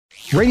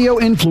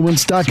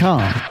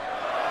RadioInfluence.com.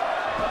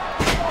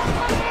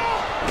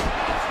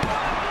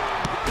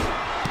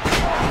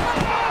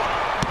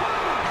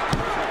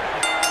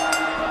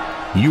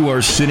 You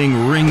are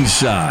sitting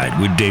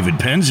ringside with David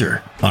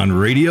Penzer on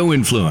Radio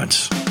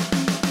Influence.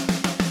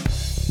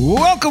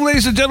 Welcome,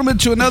 ladies and gentlemen,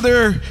 to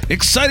another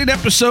exciting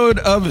episode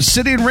of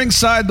Sitting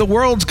Ringside, The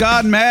World's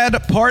Gone Mad,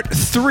 Part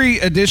 3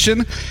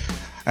 edition.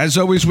 As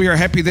always, we are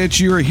happy that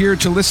you are here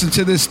to listen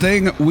to this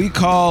thing we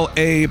call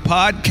a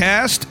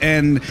podcast.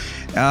 And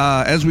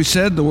as we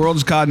said, the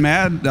world's gone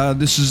mad.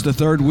 This is the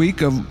third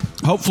week of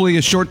hopefully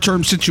a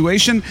short-term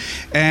situation.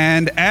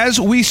 And as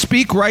we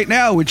speak right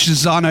now, which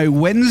is on a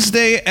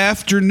Wednesday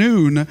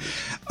afternoon,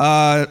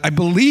 I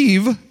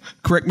believe,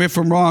 correct me if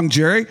I'm wrong,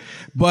 Jerry,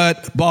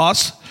 but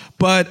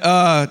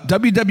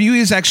WWE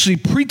is actually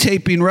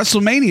pre-taping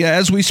WrestleMania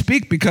as we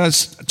speak,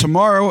 because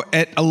tomorrow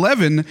at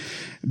 11,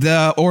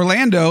 the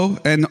Orlando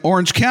and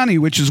Orange County,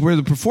 which is where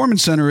the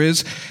Performance Center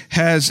is,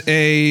 has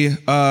a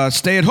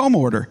stay-at-home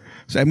order.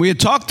 And we had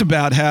talked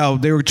about how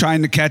they were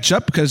trying to catch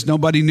up because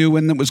nobody knew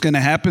when that was going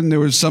to happen. There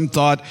was some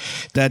thought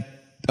that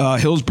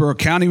Hillsborough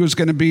County was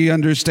going to be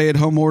under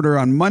stay-at-home order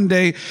on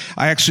Monday.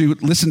 I actually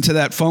listened to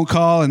that phone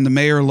call, and the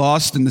mayor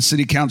lost and the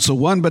city council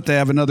won, but they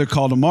have another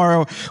call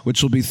tomorrow,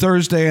 which will be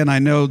Thursday, and I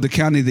know the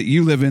county that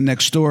you live in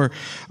next door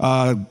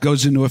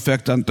goes into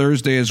effect on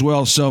Thursday as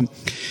well. So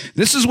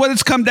this is what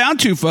it's come down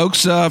to,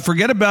 folks.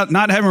 Forget about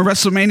not having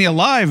WrestleMania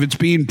live. It's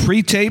being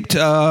pre-taped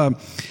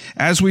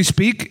as we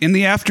speak in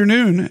the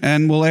afternoon,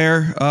 and will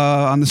air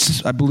on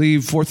this, I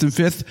believe, 4th and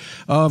 5th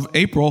of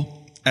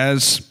April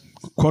as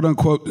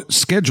quote-unquote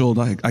scheduled,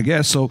 I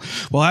guess. So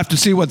we'll have to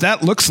see what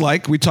that looks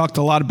like. We talked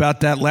a lot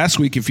about that last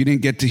week if you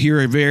didn't get to hear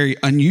a very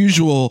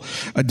unusual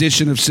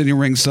edition of Sitting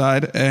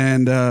Ringside.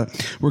 And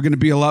we're going to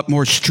be a lot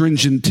more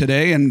stringent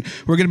today. And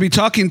we're going to be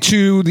talking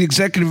to the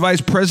Executive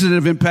Vice President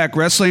of Impact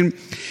Wrestling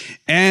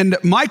and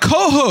my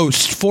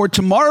co-host for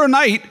tomorrow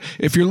night,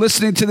 if you're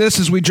listening to this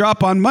as we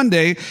drop on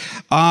Monday,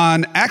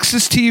 on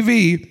AXS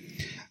TV,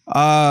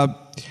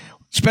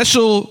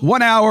 special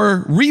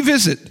 1-hour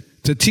revisit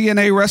to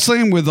TNA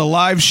Wrestling with a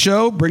live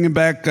show, bringing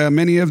back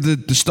many of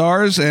the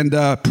stars and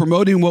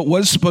promoting what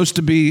was supposed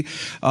to be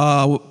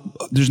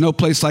There's No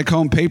Place Like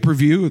Home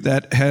pay-per-view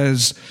that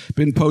has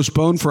been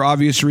postponed for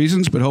obvious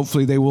reasons, but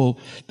hopefully they will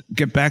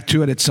get back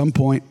to it at some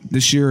point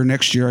this year or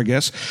next year, I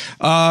guess.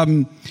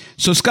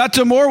 So Scott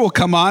D'Amore will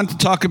come on to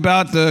talk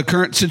about the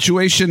current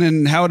situation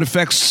and how it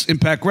affects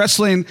Impact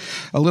Wrestling,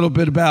 a little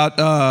bit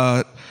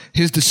about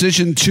his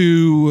decision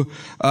to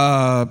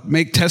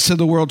make Tessa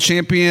the world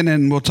champion,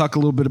 and we'll talk a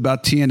little bit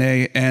about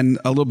TNA and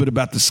a little bit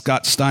about the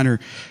Scott Steiner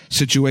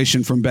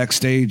situation from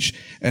backstage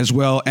as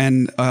well.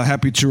 And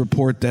happy to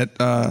report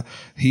that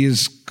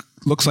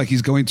looks like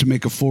he's going to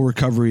make a full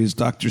recovery, as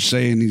doctors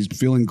say, and he's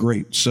feeling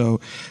great. So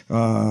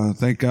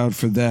thank God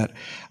for that.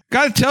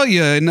 Got to tell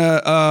you, in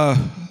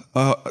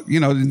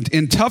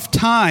tough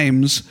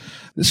times,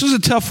 this was a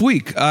tough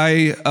week.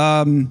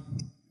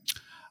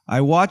 I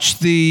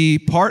watched the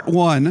part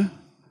 1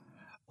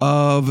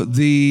 of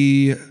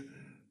the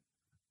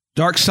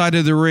Dark Side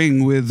of the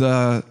Ring with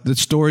the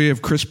story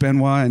of Chris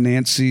Benoit and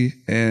Nancy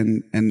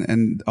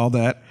and all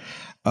that,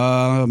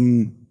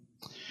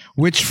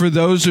 which for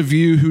those of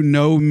you who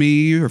know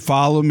me or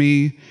follow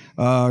me,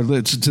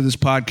 listen to this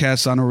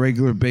podcast on a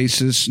regular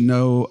basis,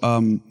 know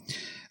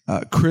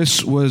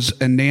Chris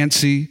and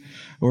Nancy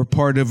were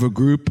part of a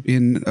group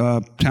in a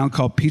town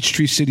called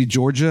Peachtree City,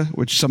 Georgia,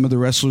 which some of the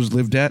wrestlers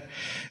lived at.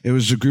 It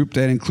was a group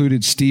that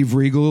included Steve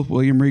Regal,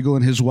 William Regal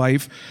and his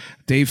wife,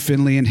 Dave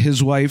Finlay and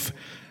his wife,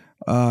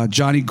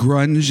 Johnny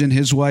Grunge and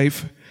his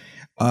wife,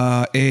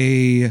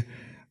 a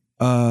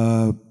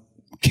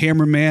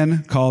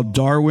cameraman called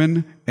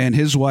Darwin and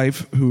his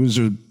wife, who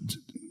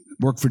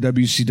worked for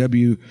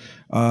WCW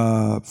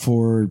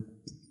for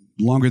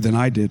longer than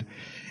I did,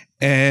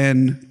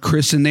 and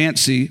Chris and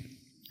Nancy.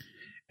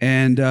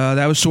 And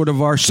that was sort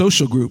of our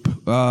social group.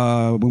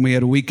 When we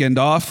had a weekend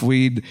off,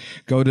 we'd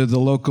go to the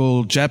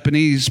local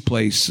Japanese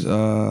place,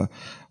 or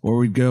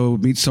we'd go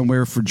meet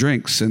somewhere for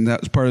drinks. And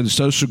that was part of the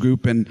social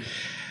group. And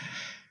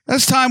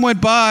as time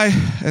went by,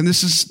 and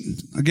this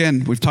is,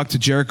 again, we've talked to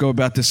Jericho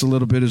about this a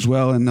little bit as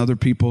well, and other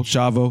people,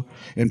 Chavo,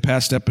 in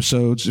past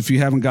episodes. If you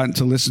haven't gotten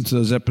to listen to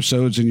those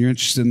episodes and you're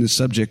interested in this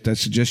subject, I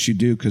suggest you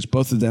do, because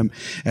both of them,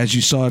 as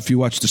you saw if you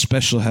watched the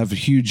special, have a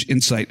huge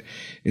insight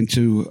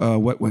into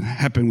what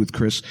happened with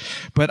Chris.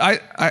 But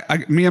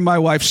me and my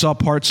wife saw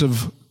parts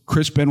of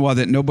Chris Benoit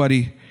that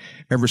nobody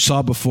ever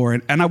saw before.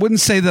 And I wouldn't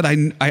say that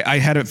I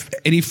had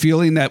any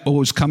feeling that what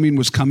was coming,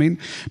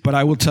 but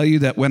I will tell you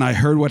that when I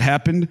heard what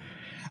happened,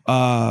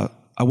 I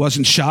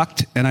wasn't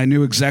shocked, and I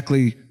knew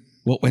exactly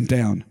what went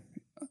down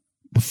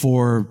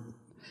before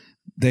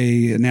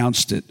they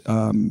announced it.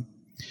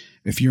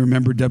 If you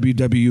remember,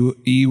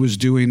 WWE was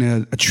doing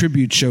a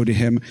tribute show to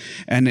him,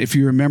 and if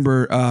you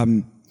remember,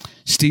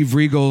 Steve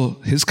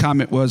Regal, his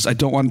comment was, "I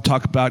don't want to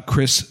talk about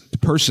Chris the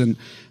person.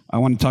 I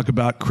want to talk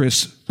about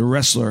Chris the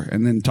wrestler,"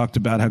 and then talked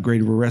about how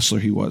great of a wrestler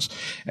he was.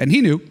 And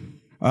he knew.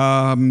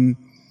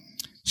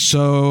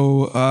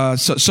 So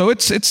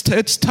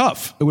it's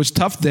tough. It was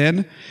tough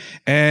then,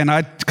 and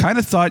I kind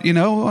of thought,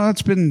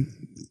 it's been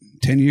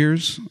 10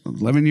 years,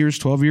 11 years,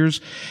 12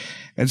 years.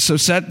 And so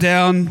sat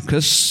down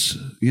because,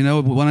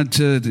 wanted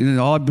to,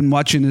 all I've been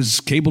watching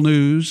is cable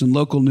news and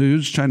local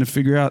news, trying to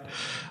figure out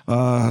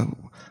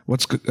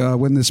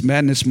when this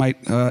madness might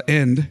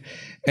end.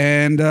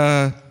 And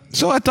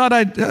so I thought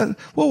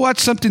we'll watch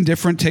something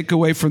different, take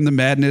away from the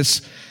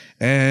madness.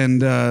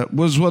 And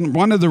was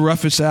one of the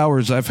roughest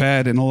hours I've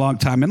had in a long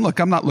time. And look,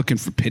 I'm not looking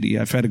for pity.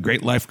 I've had a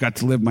great life, got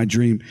to live my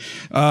dream.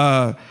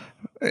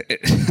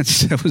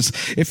 It was,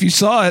 if you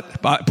saw it,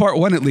 part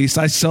one at least,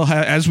 I still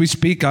have, as we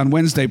speak on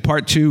Wednesday,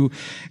 part two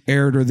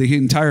aired, or the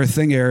entire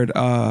thing aired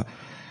on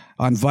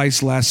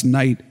Vice last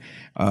night.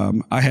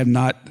 I have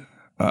not,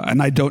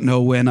 and I don't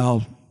know when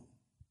I'll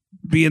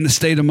be in the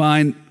state of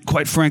mind,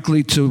 quite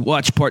frankly, to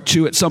watch part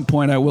two. At some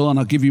point I will, and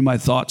I'll give you my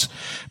thoughts.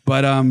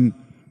 But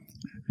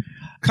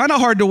kind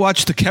of hard to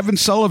watch the Kevin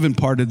Sullivan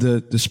part of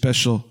the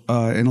special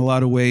in a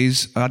lot of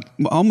ways. I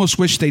almost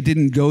wish they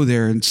didn't go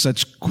there in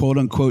such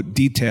quote-unquote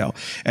detail.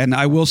 And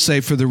I will say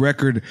for the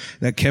record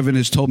that Kevin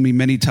has told me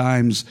many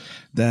times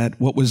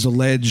that what was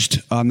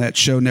alleged on that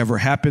show never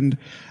happened.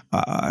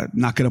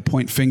 Not going to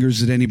point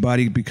fingers at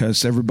anybody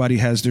because everybody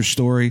has their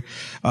story.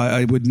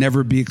 It would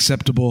never be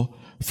acceptable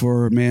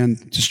for a man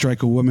to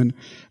strike a woman.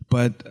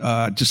 But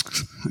just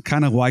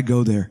kind of why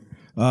go there?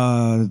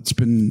 It's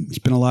been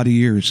a lot of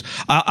years.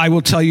 I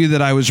will tell you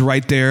that I was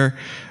right there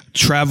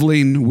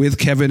traveling with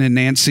Kevin and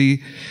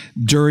Nancy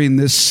during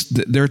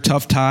their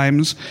tough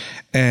times,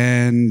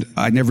 and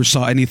I never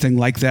saw anything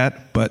like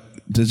that, but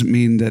doesn't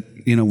mean that,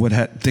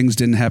 things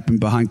didn't happen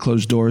behind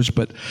closed doors.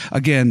 But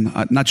again,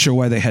 I'm not sure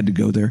why they had to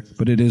go there,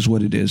 but it is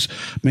what it is.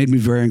 Made me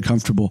very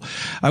uncomfortable.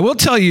 I will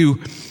tell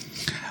you,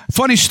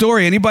 funny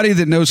story. Anybody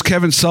that knows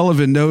Kevin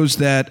Sullivan knows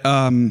that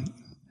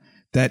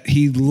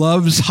he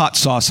loves hot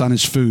sauce on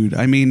his food.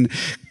 I mean,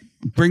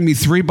 bring me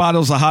 3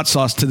 bottles of hot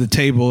sauce to the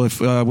table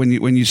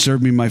when you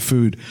serve me my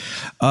food.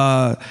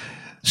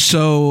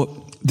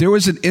 So there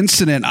was an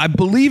incident, I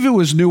believe it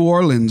was New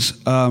Orleans,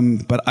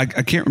 but I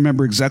can't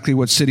remember exactly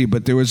what city,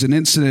 but there was an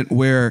incident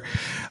where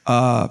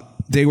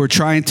they were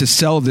trying to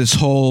sell this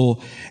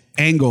whole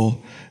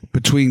angle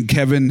between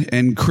Kevin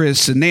and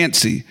Chris and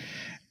Nancy,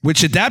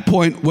 which at that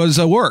point was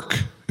a work.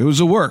 It was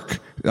a work.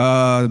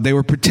 They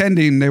were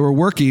pretending they were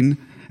working.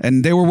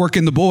 And they were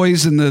working the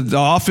boys in the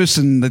office,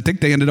 and I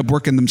think they ended up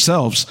working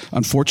themselves,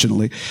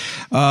 unfortunately.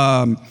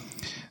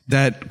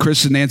 That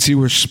Chris and Nancy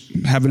were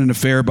having an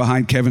affair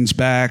behind Kevin's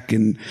back.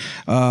 And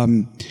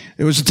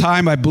it was a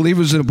time, I believe it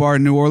was in a bar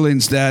in New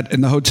Orleans,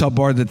 in the hotel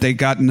bar, that they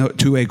got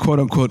into a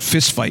quote-unquote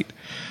fist fight.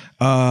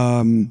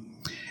 And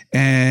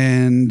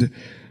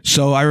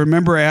so I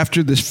remember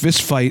after this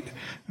fist fight,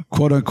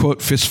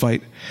 quote-unquote fist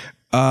fight,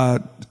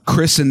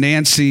 Chris and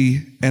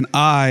Nancy and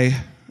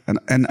I...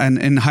 And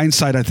in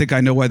hindsight, I think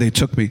I know why they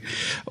took me.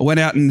 I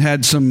went out and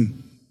had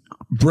some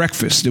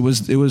breakfast. It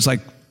was like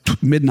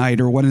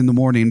midnight or 1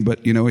 a.m, but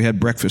we had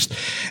breakfast,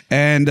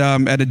 and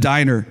at a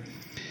diner.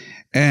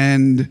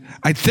 And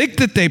I think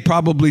that they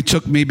probably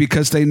took me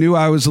because they knew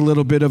I was a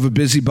little bit of a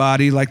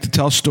busybody, like to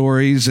tell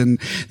stories,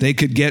 and they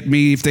could get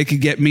me, if they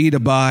could get me to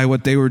buy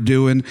what they were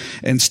doing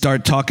and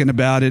start talking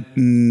about it.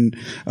 And,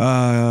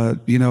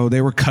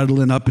 they were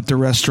cuddling up at the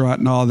restaurant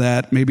and all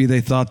that. Maybe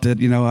they thought that,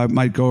 I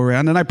might go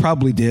around, and I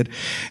probably did,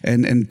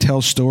 and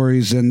tell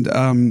stories and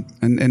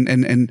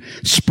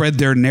spread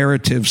their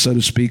narrative, so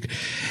to speak.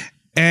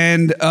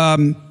 And,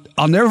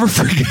 I'll never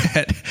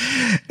forget,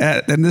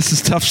 and this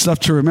is tough stuff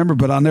to remember,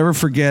 but I'll never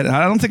forget.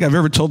 I don't think I've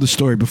ever told the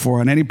story before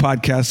on any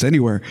podcast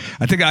anywhere.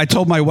 I think I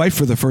told my wife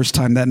for the first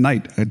time that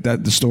night,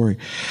 the story.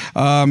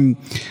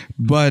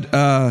 But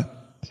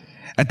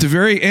at the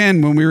very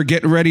end, when we were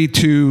getting ready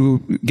to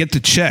get the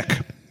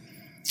check,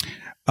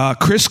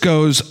 Chris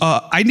goes,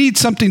 I need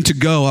something to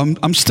go.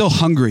 I'm still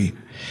hungry.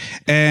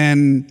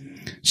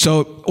 And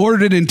so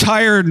ordered an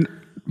entire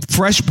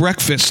fresh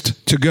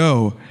breakfast to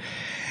go.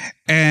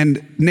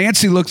 And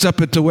Nancy looks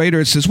up at the waiter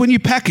and says, when you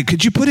pack it,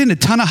 could you put in a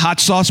ton of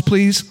hot sauce,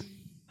 please?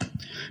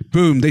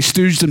 Boom, they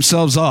stooged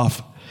themselves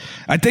off.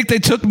 I think they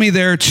took me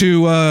there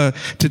to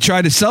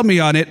try to sell me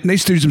on it, and they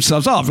stooged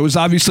themselves off. It was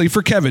obviously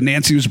for Kevin.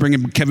 Nancy was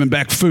bringing Kevin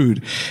back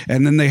food.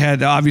 And then they had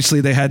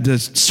to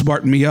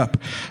smarten me up.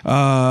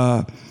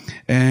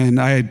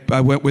 And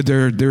I went with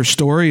their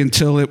story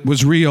until it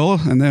was real,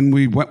 and then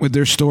we went with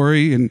their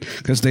story, and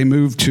because they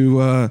moved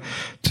to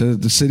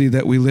the city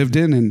that we lived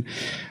in,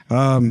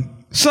 and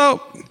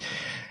so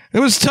it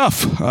was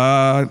tough.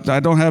 I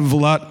don't have a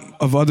lot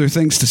of other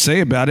things to say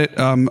about it.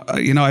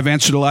 I've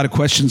answered a lot of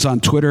questions on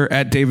Twitter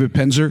at David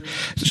Penzer.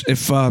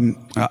 If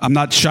I'm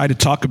not shy to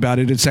talk about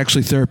it, it's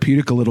actually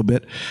therapeutic a little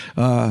bit.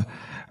 I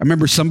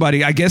remember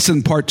somebody, I guess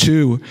in part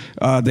 2,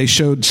 they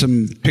showed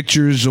some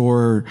pictures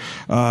or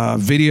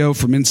video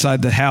from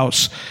inside the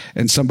house,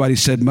 and somebody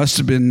said must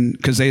have been,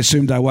 because they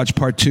assumed I watched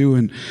part 2,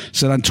 and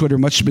said on Twitter,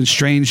 must have been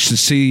strange to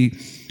see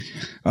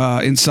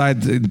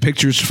inside the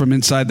pictures from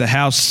inside the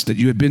house that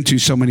you had been to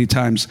so many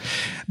times.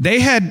 They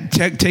had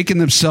taken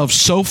themselves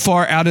so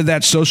far out of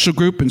that social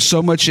group and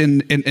so much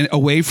in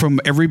away from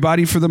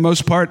everybody for the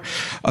most part,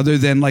 other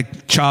than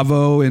like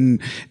Chavo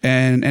and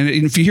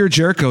if you hear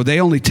Jericho, they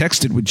only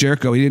texted with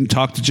Jericho. He didn't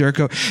talk to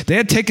Jericho. They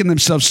had taken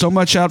themselves so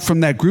much out from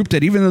that group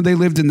that even though they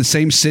lived in the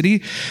same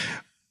city,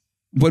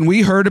 when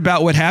we heard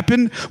about what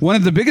happened, one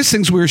of the biggest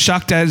things we were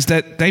shocked at is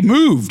that they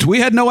moved. We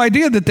had no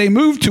idea that they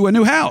moved to a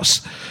new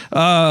house.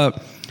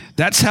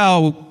 That's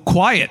how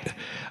quiet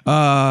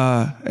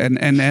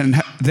and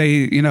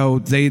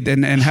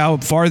how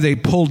far they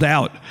pulled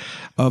out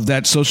of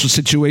that social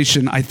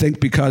situation. I think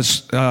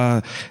because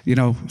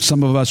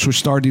some of us were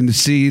starting to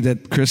see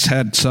that Chris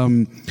had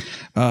some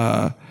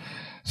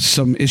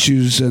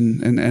issues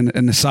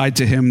and a side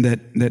to him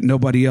that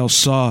nobody else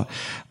saw.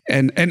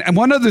 And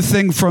one other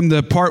thing from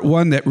the part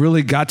one that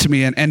really got to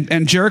me,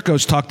 and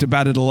Jericho's talked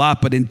about it a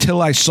lot, but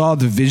until I saw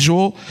the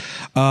visual,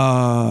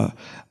 I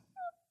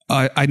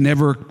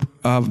never,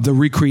 the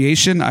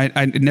recreation,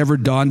 it never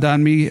dawned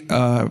on me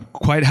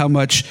quite how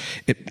much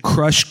it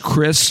crushed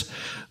Chris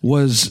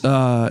was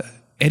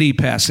Eddie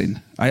passing.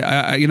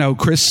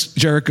 Chris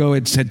Jericho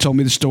had told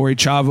me the story.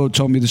 Chavo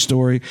told me the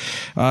story.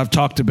 I've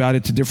talked about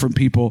it to different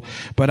people.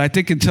 But I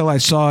think until I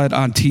saw it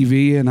on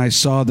TV and I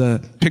saw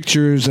the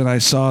pictures and I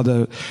saw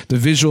the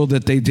visual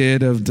that they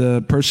did of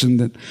the person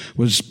that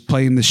was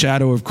playing the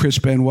shadow of Chris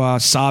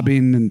Benoit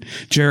sobbing and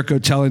Jericho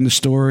telling the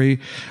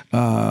story,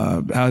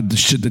 how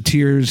the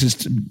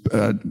tears,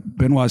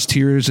 Benoit's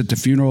tears at the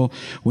funeral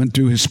went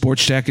through his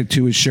sports jacket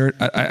to his shirt.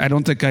 I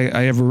don't think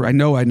I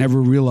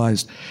never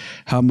realized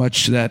how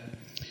much that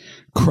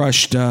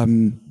crushed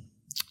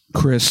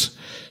Chris.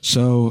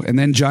 So, and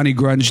then Johnny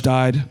Grunge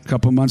died a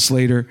couple months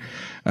later.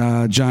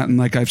 John,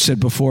 like I've said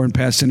before in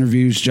past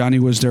interviews, Johnny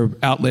was their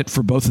outlet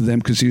for both of them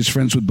because he was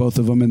friends with both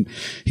of them, and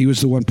he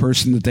was the one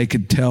person that they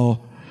could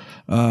tell,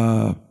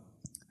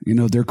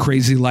 their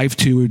crazy life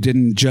to, who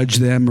didn't judge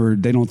them, or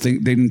they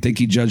didn't think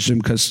he judged them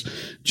because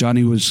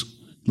Johnny was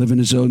living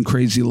his own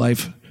crazy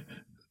life.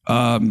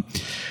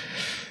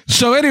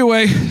 So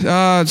anyway,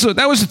 so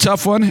that was a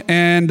tough one,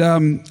 and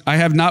I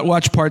have not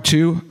watched part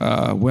two.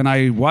 When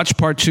I watch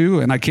part two,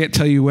 and I can't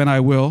tell you when I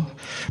will,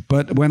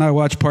 but when I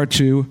watch part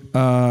two,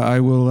 I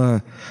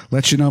will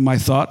let you know my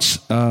thoughts.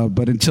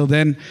 But until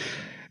then,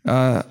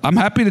 I'm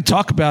happy to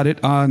talk about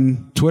it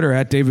on Twitter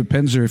at David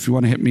Penzer. If you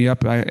want to hit me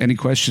up, any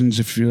questions?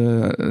 If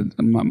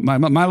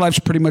my life's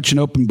pretty much an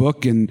open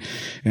book, and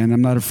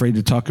I'm not afraid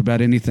to talk about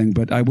anything.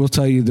 But I will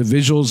tell you the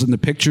visuals and the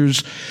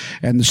pictures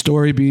and the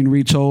story being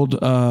retold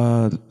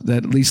that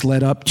at least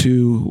led up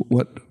to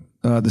what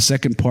the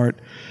second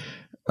part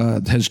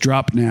has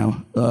dropped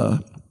now.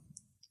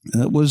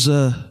 It was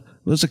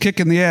a kick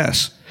in the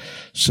ass.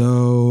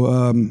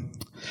 So.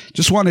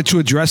 Just wanted to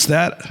address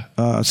that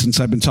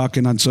since I've been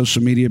talking on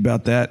social media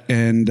about that,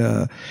 and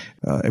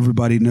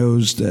everybody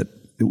knows that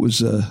it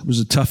was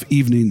a tough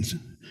evening.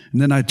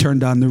 And then I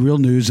turned on the real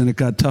news, and it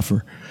got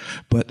tougher.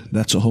 But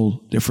that's a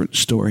whole different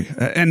story.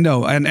 And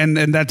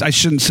that I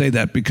shouldn't say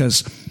that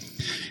because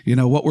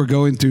what we're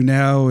going through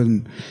now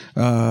and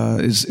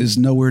is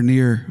nowhere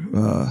near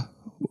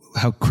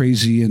how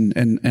crazy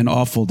and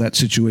awful that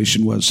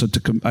situation was. So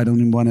I don't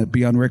even want to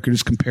be on record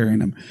as comparing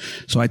them.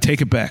 So I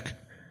take it back.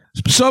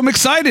 So I'm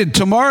excited.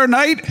 Tomorrow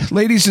night,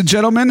 ladies and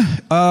gentlemen,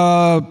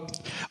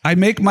 I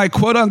make my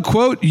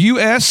quote-unquote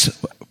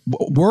U.S.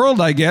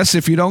 world, I guess,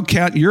 if you don't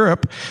count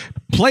Europe,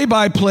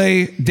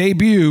 play-by-play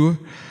debut.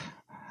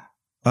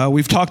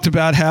 We've talked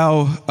about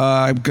how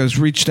I was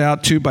reached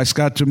out to by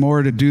Scott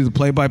D'Amore to do the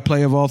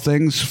play-by-play of all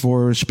things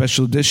for a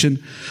special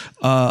edition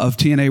of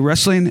TNA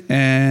Wrestling.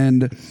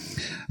 And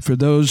for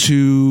those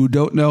who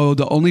don't know,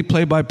 the only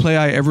play-by-play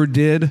I ever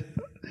did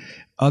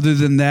other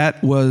than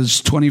that was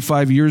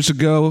 25 years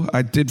ago.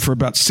 I did for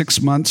about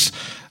 6 months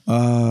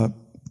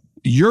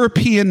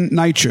European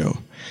Nitro.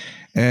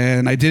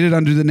 And I did it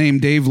under the name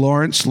Dave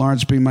Lawrence,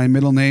 Lawrence being my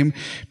middle name,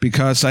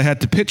 because I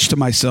had to pitch to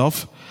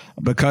myself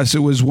because it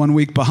was 1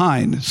 week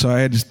behind. So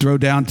I had to throw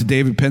down to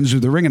David Penzer,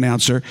 the ring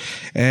announcer.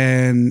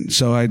 And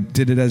so I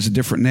did it as a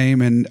different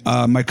name. And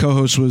my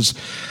co-host was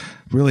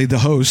really the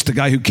host. The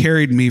guy who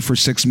carried me for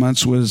 6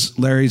 months was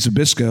Larry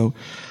Zbyszko.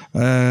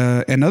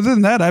 And other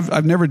than that,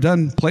 I've never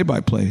done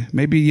play-by-play.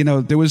 Maybe,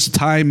 there was a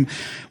time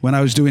when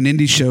I was doing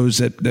indie shows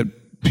that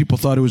people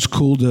thought it was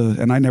cool to,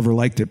 and I never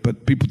liked it,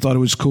 but people thought it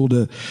was cool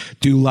to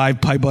do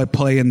live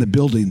play-by-play in the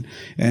building.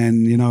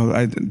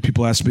 And,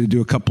 people asked me to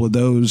do a couple of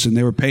those, and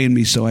they were paying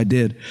me, so I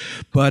did.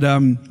 But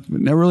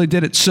never really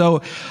did it.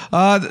 So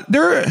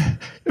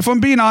if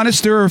I'm being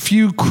honest, there are a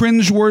few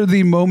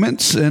cringeworthy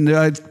moments, and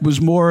I was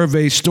more of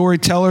a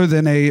storyteller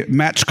than a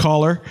match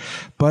caller.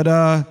 But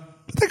I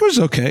think it was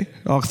okay,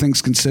 all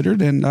things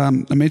considered, and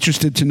I'm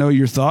interested to know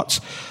your thoughts.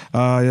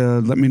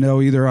 Let me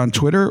know either on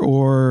Twitter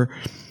or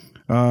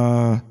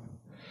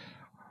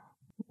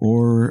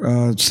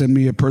send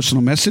me a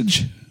personal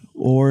message,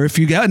 or if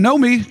you know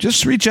me,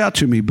 just reach out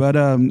to me. But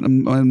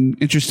I'm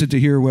interested to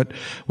hear what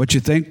you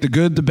think, the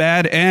good, the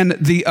bad, and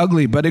the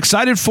ugly. But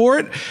excited for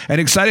it and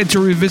excited to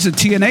revisit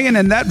TNA. And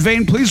in that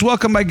vein, please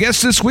welcome my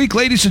guest this week,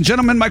 ladies and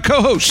gentlemen, my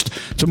co-host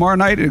tomorrow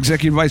night,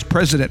 Executive Vice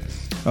President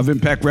of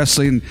Impact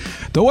Wrestling,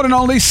 the one and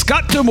only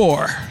Scott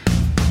D'Amore.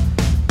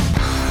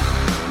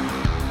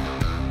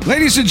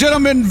 Ladies and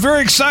gentlemen,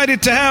 very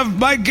excited to have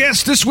my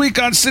guest this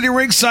week on City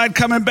Ringside,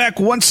 coming back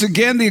once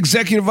again, the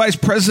Executive Vice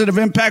President of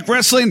Impact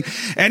Wrestling,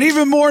 and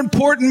even more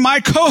important, my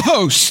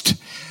co-host.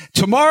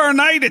 Tomorrow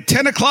night at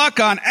 10 o'clock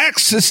on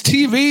AXS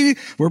TV,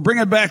 we're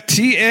bringing back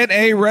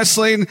TNA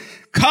Wrestling.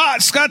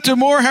 Scott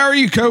D'Amore, how are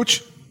you,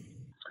 Coach?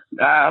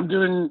 I'm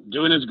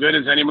doing as good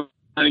as anyone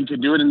can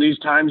do it in these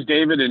times,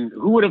 David. And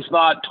who would have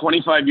thought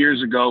 25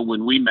 years ago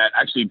when we met,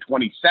 actually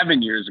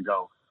 27 years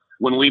ago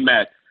when we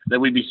met, that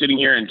we'd be sitting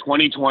here in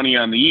 2020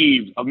 on the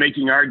eve of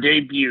making our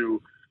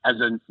debut as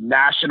a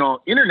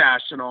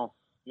international,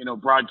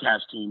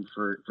 broadcast team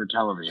for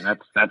television.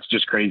 That's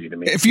just crazy to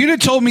me. If you'd have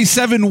told me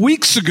 7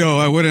 weeks ago,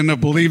 I wouldn't have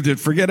believed it.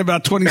 Forget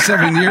about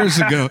 27 years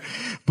ago.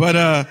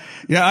 But,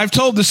 yeah, I've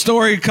told the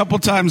story a couple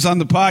times on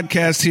the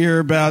podcast here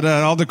about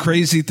all the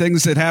crazy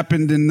things that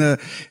happened in the,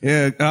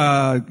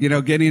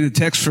 getting a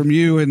text from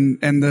you and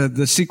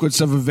the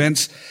sequence of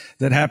events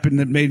that happened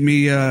that made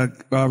me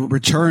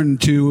return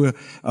to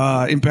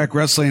Impact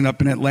Wrestling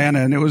up in Atlanta,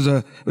 and it was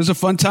a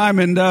fun time,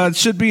 and it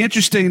should be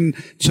interesting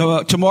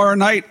tomorrow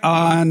night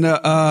on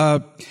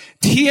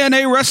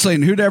TNA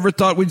Wrestling. Who'd ever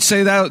thought we'd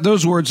say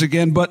those words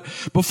again? But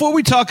before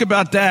we talk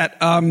about that,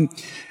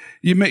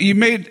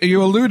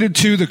 you alluded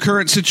to the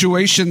current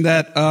situation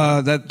that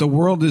the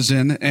world is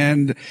in,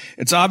 and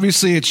it's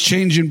obviously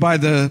changing by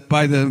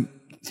the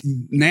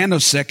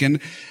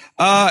nanosecond.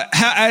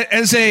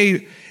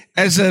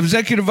 As an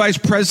executive vice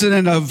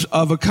president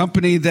of a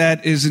company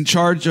that is in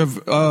charge of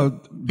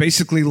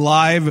basically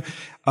live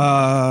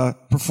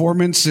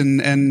performance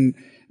and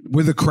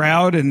with a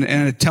crowd and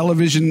a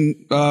television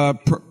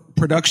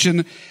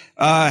production,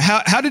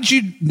 how did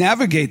you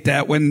navigate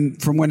that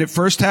from when it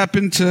first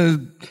happened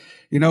to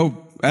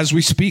as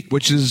we speak,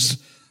 which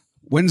is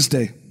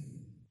Wednesday?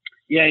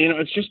 Yeah,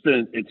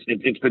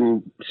 it's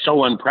been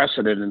so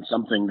unprecedented and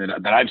something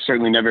that I've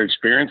certainly never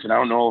experienced, and I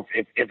don't know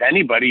if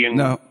anybody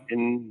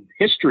in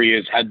history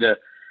has had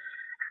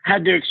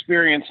to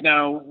experience.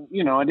 Now,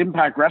 at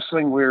Impact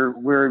Wrestling,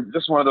 we're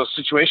this is one of those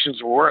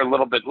situations where we're a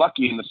little bit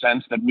lucky in the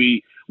sense that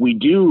we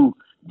do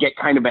get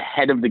kind of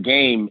ahead of the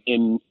game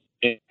in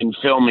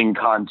filming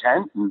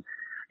content, and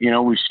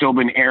we've still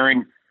been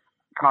airing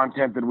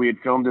content that we had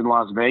filmed in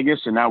Las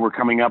Vegas, and now we're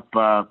coming up.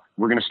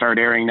 We're going to start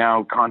airing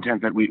now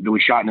content that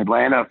we shot in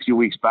Atlanta a few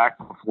weeks back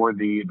before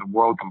the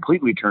world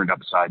completely turned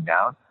upside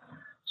down.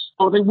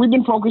 So we've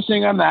been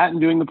focusing on that and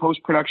doing the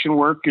post-production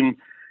work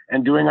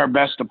and doing our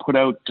best to put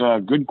out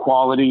good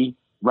quality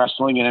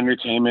wrestling and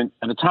entertainment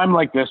at a time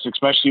like this,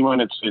 especially when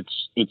it's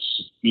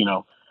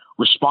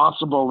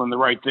responsible and the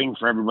right thing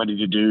for everybody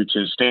to do,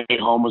 to stay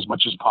home as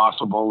much as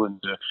possible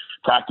and to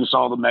practice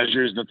all the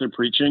measures that they're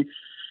preaching.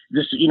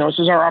 This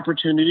is our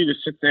opportunity to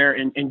sit there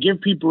and give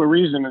people a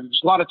reason. And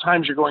a lot of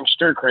times you're going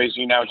stir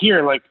crazy. Now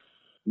here,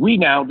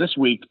 this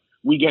week,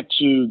 we get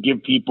to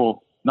give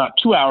people not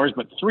 2 hours,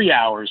 but 3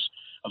 hours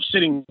of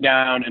sitting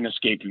down and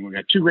escaping. We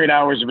got 2 great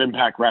hours of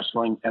Impact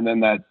Wrestling, and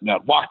then that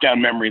walk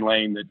down memory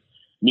lane that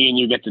me and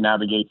you get to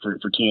navigate for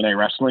TNA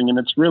Wrestling. And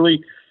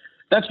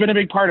that's been a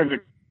big part of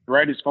it,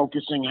 right? Is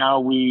focusing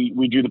how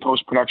we do the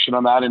post-production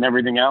on that and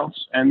everything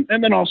else. And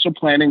then also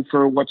planning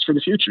for what's for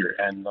the future.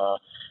 And,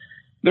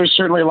 there's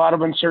certainly a lot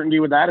of uncertainty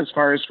with that as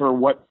far as for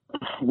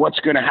what's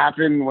going to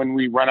happen when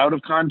we run out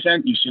of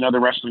content. You've seen other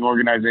wrestling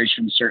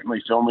organizations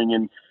certainly filming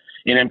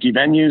in empty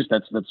venues.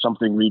 That's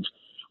something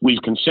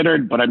we've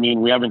considered, but I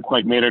mean, we haven't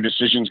quite made our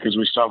decisions because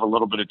we still have a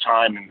little bit of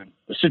time, and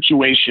the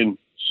situation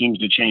seems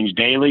to change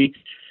daily.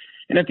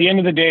 And at the end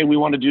of the day, we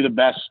want to do the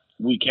best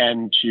we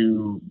can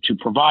to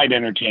provide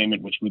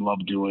entertainment, which we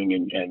love doing,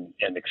 and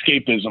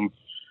escapism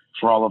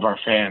for all of our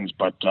fans.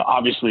 But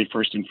obviously,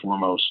 first and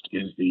foremost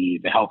is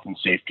the health and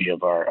safety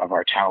of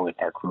our talent,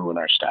 our crew, and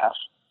our staff.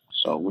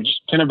 So we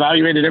just can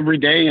evaluate it every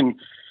day and,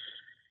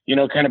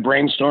 kind of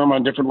brainstorm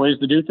on different ways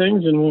to do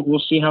things. And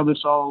we'll see how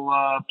this all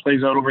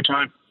plays out over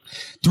time.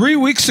 3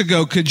 weeks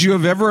ago, could you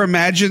have ever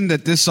imagined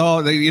that this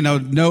all,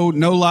 no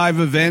live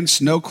events,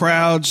 no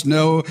crowds,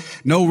 no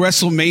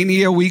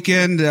WrestleMania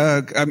weekend?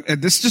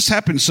 This just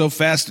happened so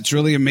fast. It's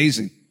really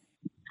amazing.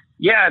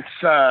 Yeah,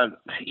 it's,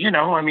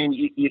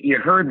 you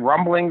heard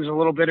rumblings a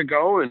little bit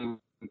ago and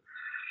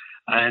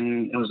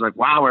it was like,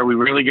 wow, are we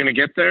really going to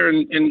get there?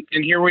 And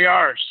here we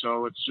are.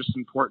 So it's just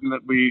important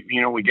that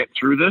we get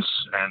through this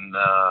and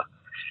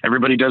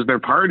everybody does their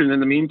part. And in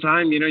the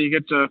meantime, you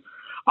get the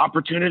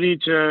opportunity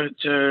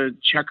to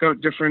check out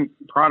different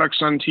products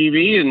on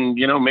TV and,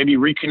 maybe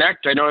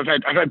reconnect. I know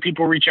I've had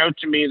people reach out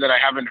to me that I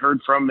haven't heard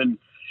from in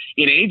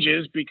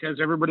ages because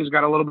everybody's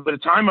got a little bit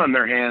of time on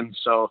their hands.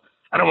 So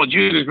I don't know what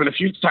you, there's been a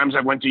few times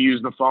I went to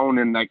use the phone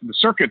and the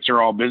circuits are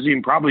all busy,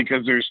 and probably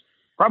because there's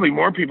probably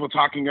more people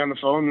talking on the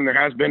phone than there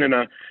has been in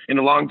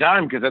a long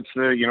time, because that's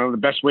the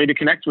best way to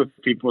connect with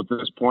people at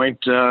this point.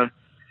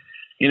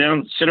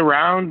 Sit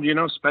around,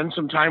 spend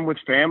some time with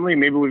family.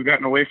 Maybe we've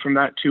gotten away from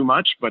that too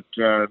much, but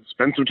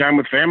spend some time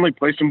with family,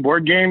 play some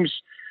board games,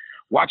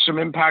 watch some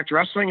Impact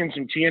Wrestling and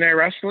some TNA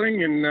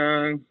Wrestling,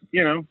 and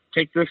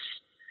take this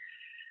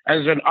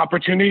as an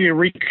opportunity to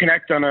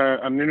reconnect on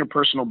an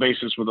interpersonal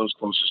basis with those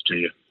closest to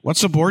you.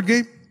 What's a board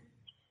game?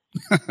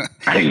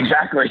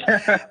 Exactly.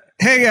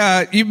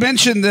 Hey, you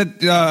mentioned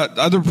that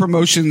other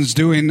promotions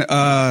doing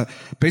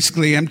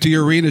basically empty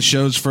arena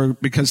shows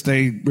because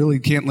they really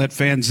can't let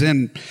fans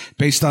in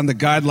based on the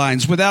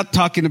guidelines. Without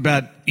talking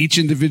about each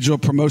individual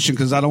promotion,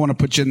 because I don't want to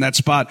put you in that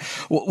spot.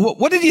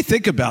 What did you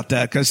think about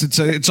that? Because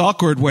it's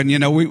awkward when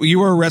you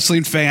were a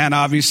wrestling fan,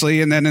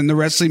 obviously, and then in the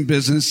wrestling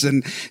business,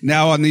 and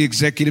now on the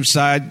executive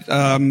side.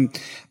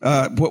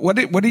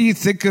 What do you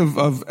think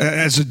of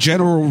as a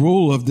general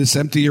rule of this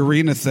empty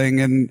arena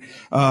thing? And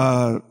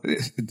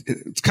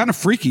it's kind of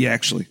freaky,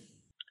 actually.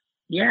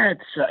 Yeah,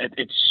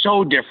 it's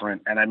so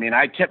different. And I mean,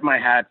 I tip my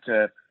hat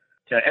to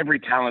every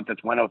talent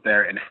that's went out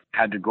there and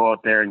had to go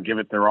out there and give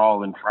it their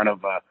all in front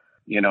of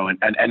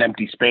an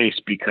empty space,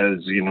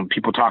 because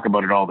people talk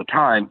about it all the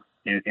time.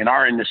 In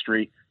our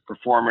industry,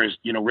 performers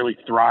really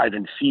thrive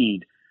and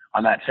feed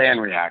on that fan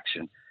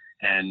reaction,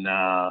 and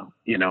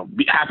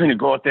having to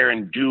go out there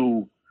and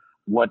do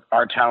what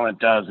our talent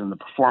does and the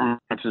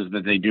performances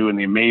that they do and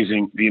the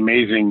amazing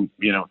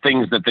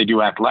things that they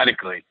do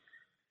athletically,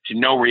 to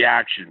no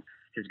reaction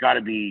has got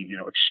to be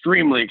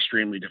extremely,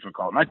 extremely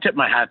difficult. And I tip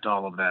my hat to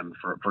all of them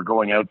for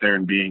going out there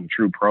and being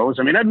true pros.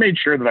 I mean, I've made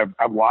sure that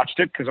I've watched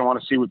it because I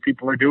want to see what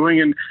people are doing.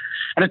 And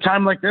at a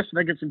time like this, I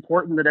think it's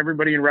important that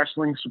everybody in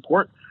wrestling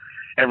support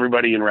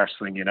everybody in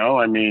wrestling.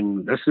 I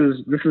mean, this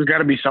has got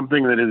to be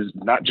something that is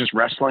not just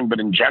wrestling, but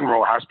in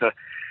general has to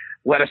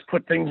let us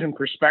put things in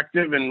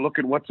perspective and look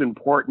at what's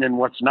important and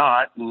what's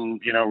not,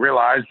 and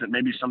realize that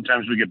maybe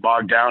sometimes we get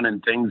bogged down in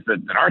things that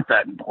aren't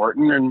that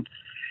important,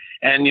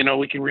 and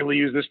we can really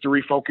use this to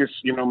refocus,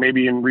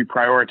 maybe, and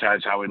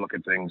reprioritize how we look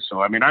at things.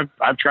 So I mean,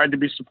 I've tried to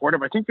be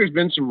supportive. I think there's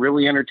been some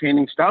really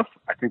entertaining stuff.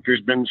 I think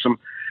there's been some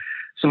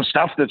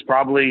stuff that's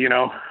probably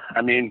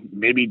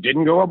maybe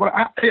didn't go well, but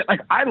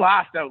I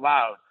laughed out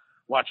loud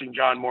watching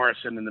John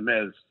Morrison and The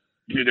Miz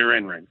do their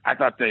in-ring. I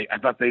thought they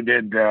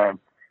did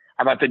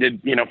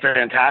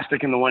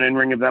fantastic in the one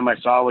in-ring of them I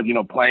saw, with,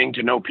 playing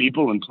to know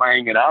people and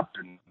playing it up.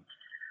 And,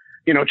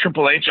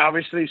 Triple H,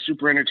 obviously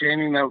super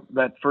entertaining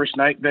that first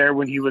night there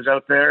when he was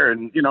out there.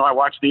 And, I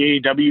watched the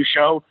AEW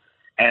show,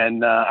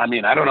 and, I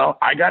don't know,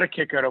 I got a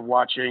kick out of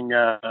watching,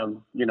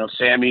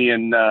 Sammy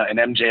and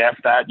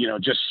MJF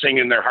just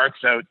singing their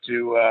hearts out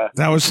to,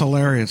 that was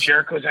hilarious.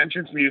 Jericho's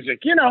entrance music,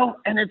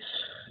 and it's,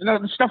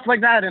 stuff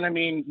like that. And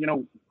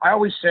I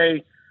always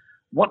say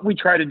what we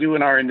try to do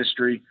in our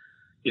industry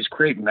is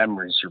create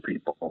memories for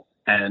people.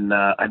 And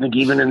I think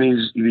even in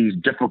these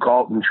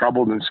difficult and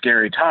troubled and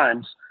scary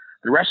times,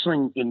 the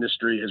wrestling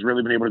industry has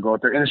really been able to go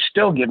out there and is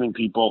still giving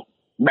people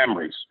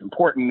memories,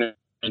 important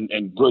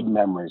and good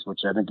memories, which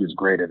I think is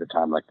great at a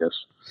time like this.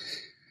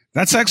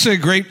 That's actually a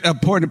great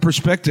point of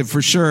perspective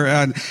for sure.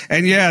 And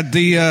yeah,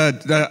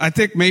 I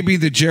think maybe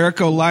the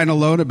Jericho line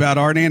alone about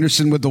Arn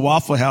Anderson with the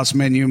Waffle House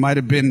menu might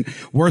have been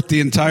worth the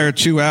entire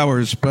 2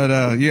 hours.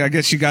 But yeah, I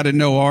guess you got to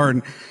know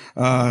Arn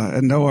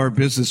and know our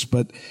business.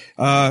 But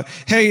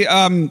hey,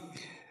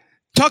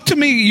 talk to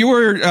me. You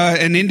were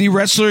an indie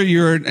wrestler.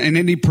 You're an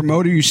indie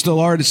promoter. You still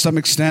are to some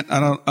extent.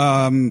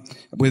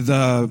 With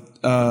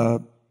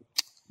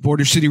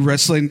Border City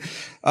Wrestling.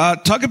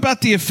 Talk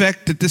about the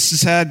effect that this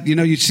has had.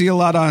 You see a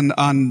lot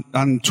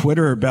on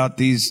Twitter about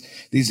these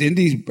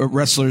indie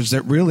wrestlers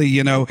that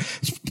really,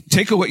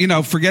 take away,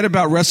 forget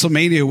about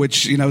WrestleMania,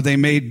 which, they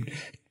made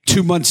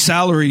 2 months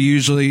salary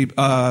usually,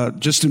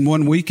 just in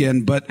one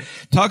weekend. But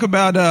talk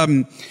about,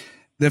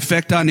 the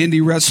effect on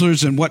indie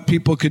wrestlers and what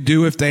people could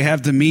do if they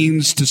have the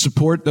means to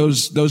support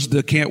those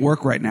that can't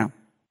work right now.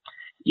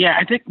 Yeah,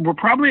 I think we're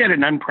probably at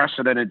an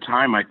unprecedented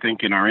time, I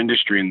think, in our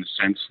industry, in the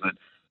sense that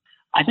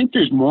I think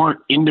there's more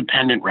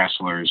independent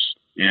wrestlers,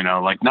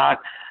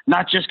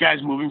 not just guys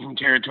moving from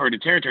territory to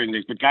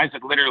territory, but guys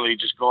that literally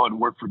just go out and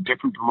work for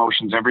different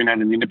promotions every night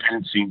in the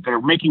independent scene that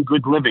are making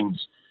good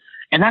livings.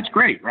 And that's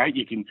great, right?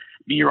 You can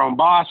be your own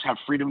boss, have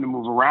freedom to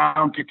move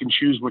around, pick and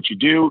choose what you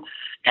do.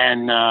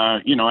 And,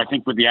 I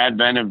think with the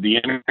advent of the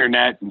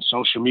internet and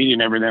social media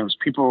and everything,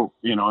 people,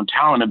 and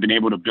talent have been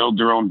able to build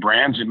their own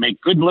brands and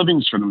make good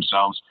livings for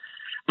themselves.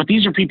 But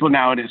these are people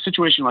now in a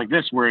situation like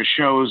this, where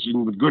shows,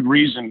 and with good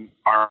reason,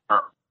 are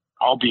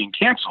all being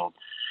canceled.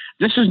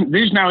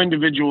 There's now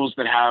individuals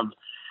that have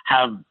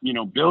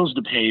bills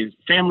to pay,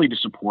 family to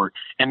support,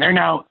 and they're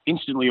now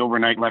instantly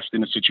overnight left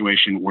in a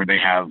situation where they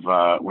have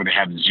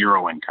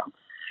zero income.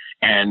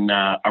 And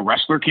a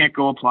wrestler can't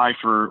go apply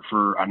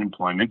for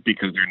unemployment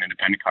because they're an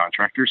independent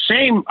contractor.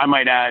 Same, I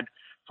might add,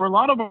 for a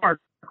lot of our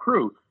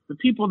crew. the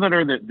people that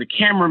are the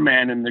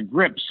cameramen and the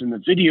grips and the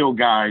video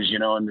guys, you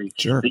know, and the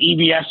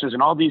EVSs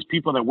and all these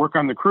people that work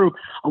on the crew,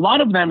 a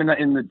lot of them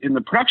in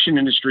the production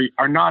industry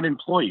are not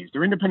employees.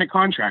 They're independent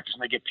contractors,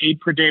 and they get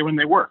paid per day when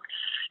they work.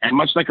 And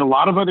much like a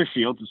lot of other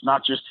fields, it's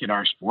not just hit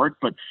our sport,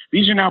 but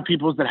these are now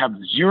people that have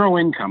zero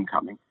income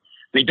coming.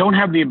 They don't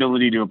have the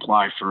ability to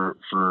apply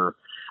for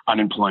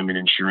unemployment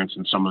insurance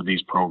in some of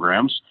these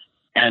programs.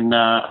 And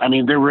I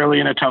mean, they're really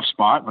in a tough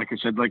spot. Like I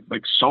said, like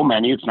so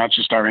many, it's not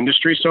just our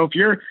industry. So if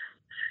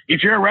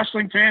you're a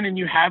wrestling fan and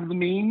you have the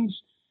means,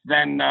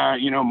 then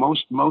you know,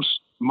 most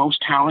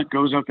talent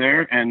goes out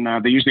there, and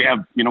they usually have,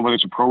 you know, whether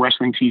it's a pro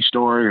wrestling tee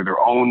store or their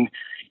own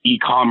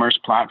e-commerce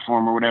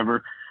platform or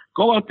whatever.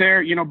 Go out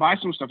there, you know, buy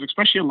some stuff.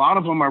 Especially a lot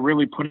of them are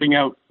really putting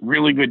out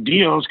really good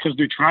deals because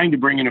they're trying to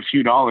bring in a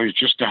few dollars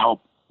just to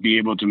help be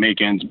able to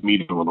make ends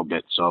meet a little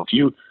bit. So if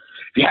you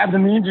have the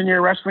means and you're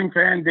a wrestling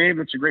fan, Dave,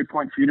 it's a great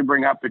point for you to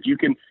bring up. If you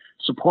can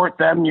support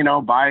them, you know,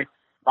 buy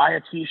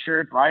a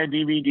T-shirt, buy a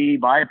DVD,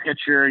 buy a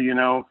picture, you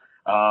know,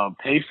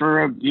 pay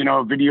for a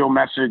video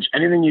message,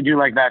 anything you do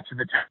like that to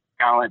the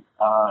talent,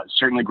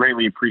 certainly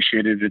greatly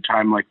appreciated at a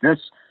time like this.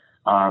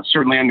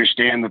 Certainly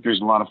understand that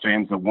there's a lot of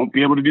fans that won't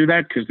be able to do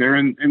that because they're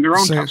in their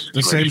own tough situation.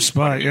 The same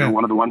spot, yeah.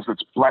 One of the ones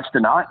that's blessed to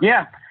not.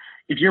 Yeah.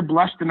 If you're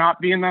blessed to not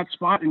be in that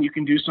spot, and you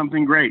can do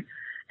something great.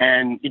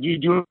 And if you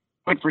do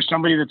it for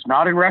somebody that's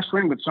not in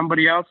wrestling, but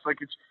somebody else, like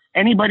it's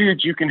anybody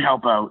that you can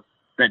help out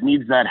that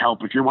needs that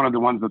help. If you're one of the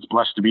ones that's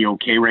blessed to be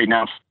okay right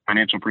now from a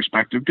financial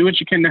perspective, do what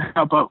you can to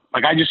help out.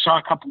 Like I just saw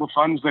a couple of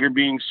funds that are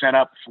being set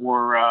up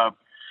for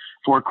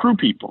crew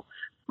people.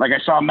 Like I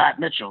saw Matt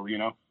Mitchell, you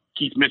know,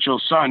 Keith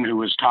Mitchell's son, who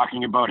was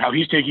talking about how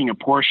he's taking a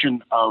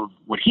portion of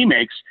what he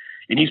makes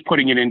and he's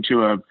putting it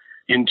into a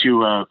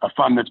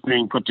fund that's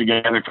being put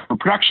together for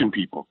production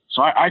people.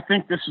 So I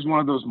think this is one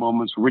of those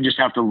moments where we just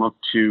have to look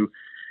to,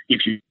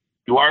 if you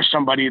are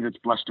somebody that's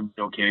blessed to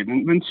be okay,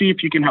 then see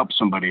if you can help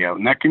somebody out.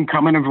 And that can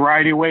come in a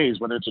variety of ways,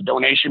 whether it's a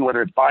donation,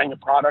 whether it's buying a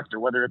product, or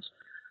whether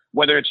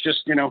it's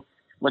just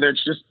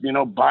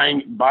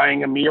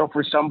buying a meal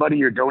for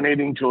somebody, or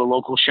donating to a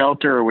local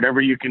shelter, or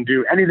whatever you can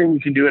do. Anything you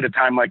can do at a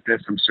time like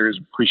this, I'm sure is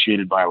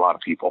appreciated by a lot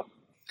of people.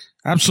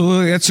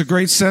 Absolutely. That's a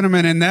great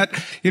sentiment. And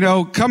that, you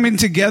know, coming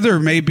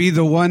together may be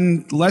the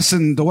one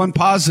lesson, the one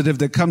positive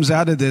that comes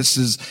out of this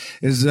is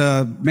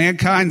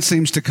mankind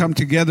seems to come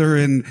together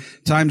in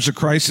times of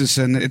crisis.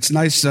 And it's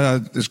nice.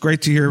 It's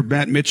great to hear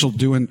Matt Mitchell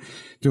doing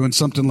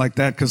something like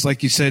that. Cause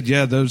like you said,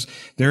 yeah,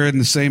 they're in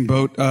the same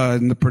boat,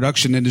 in the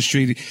production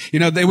industry. You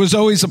know, there was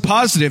always a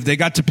positive. They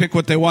got to pick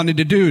what they wanted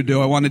to do.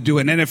 Do I want to do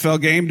an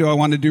NFL game? Do I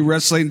want to do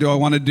wrestling? Do I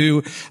want to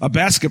do a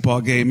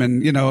basketball game?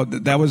 And, you know,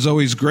 that was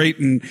always great.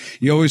 And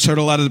you always heard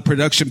a lot of the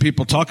production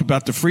people talk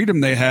about the freedom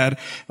they had.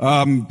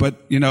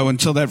 But, you know, when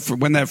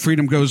that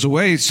freedom goes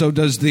away, so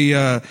does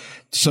the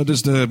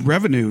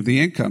revenue, the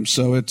income.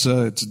 So it's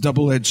a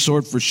double-edged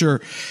sword for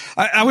sure.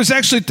 I was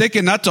actually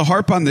thinking, not to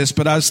harp on this,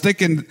 but I was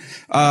thinking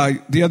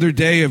the other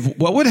day of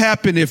what would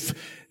happen if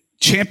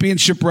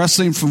Championship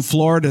Wrestling from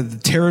Florida, the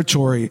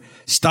territory,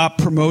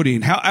 stopped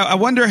promoting. I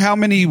wonder how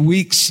many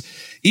weeks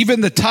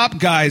even the top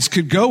guys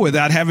could go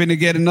without having to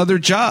get another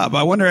job.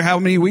 I wonder how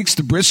many weeks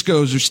the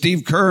Briscoes or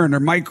Steve Kern or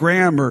Mike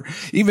Graham or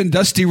even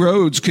Dusty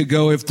Rhodes could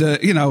go if that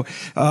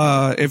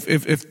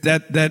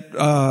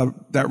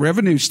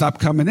revenue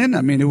stopped coming in.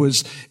 I mean, it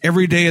was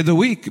every day of the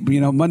week, you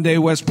know, Monday,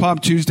 West Palm,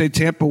 Tuesday,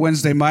 Tampa,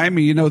 Wednesday,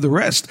 Miami, you know, the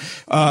rest.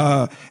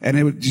 And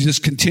it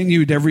just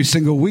continued every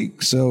single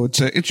week. So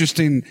it's an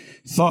interesting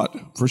thought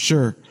for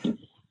sure.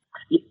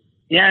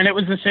 Yeah. And it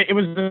was the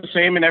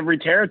same in every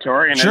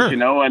territory. And sure. As you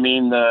know, I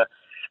mean,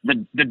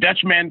 the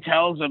Dutch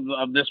Mantels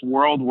of this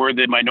world were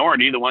the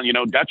minority. The one, you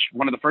know, Dutch,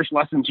 one of the first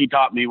lessons he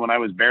taught me when I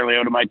was barely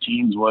out of my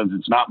teens was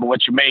it's not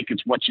what you make,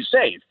 it's what you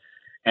save.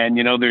 And,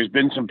 you know, there's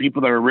been some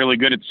people that are really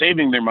good at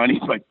saving their money,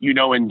 but, you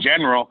know, in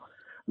general,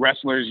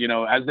 wrestlers, you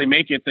know, as they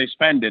make it, they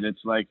spend it.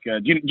 It's like,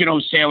 you know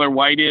who Sailor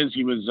White is?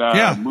 He was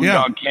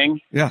Moondog King.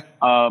 Yeah.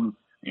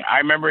 I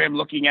remember him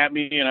looking at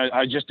me, and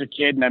I was just a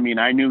kid, and I mean,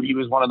 I knew he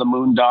was one of the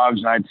Moondogs,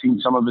 and I'd seen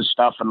some of his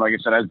stuff, and like I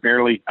said, I was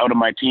barely out of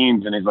my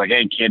teens, and he's like,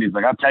 hey, kid, he's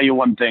like, I'll tell you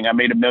one thing, I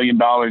made $1 million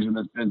in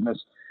this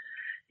business.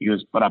 He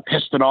goes, but I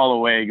pissed it all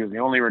away. He goes, the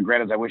only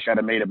regret is I wish I'd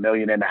have made $1.5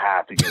 million.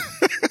 He goes,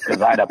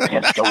 because I'd have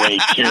pissed away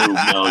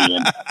 $2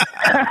 million.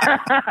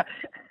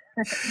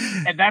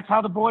 And that's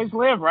how the boys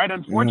live, right?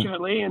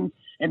 Unfortunately, and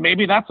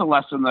maybe that's a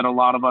lesson that a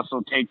lot of us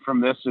will take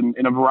from this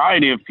in a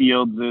variety of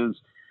fields is,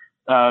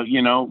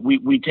 you know,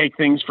 we take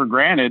things for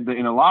granted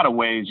in a lot of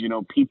ways, you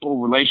know, people,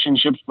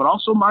 relationships, but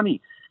also money.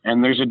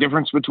 And there's a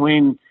difference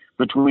between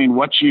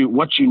what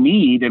you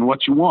need and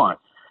what you want.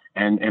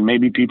 And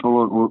maybe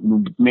people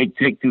will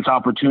take this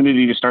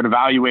opportunity to start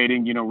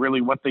evaluating, you know, really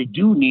what they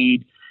do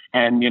need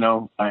and, you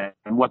know, and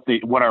what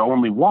are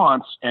only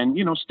wants, and,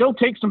 you know, still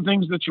take some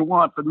things that you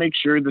want, but make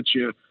sure that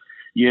you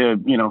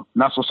know,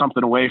 nestle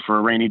something away for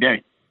a rainy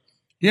day.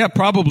 Yeah,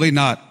 probably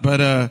not,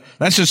 but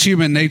that's just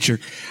human nature.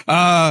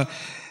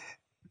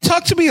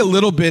 Talk to me a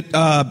little bit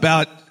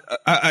about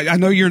I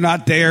know you're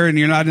not there and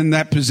you're not in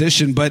that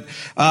position, but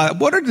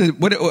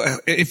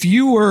if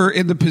you were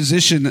in the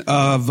position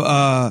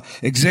of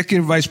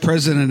executive vice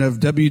president of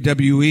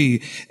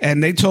WWE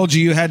and they told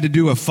you had to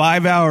do a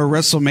 5-hour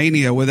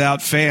WrestleMania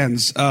without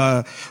fans,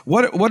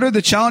 what are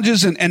the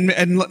challenges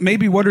and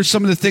maybe what are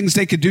some of the things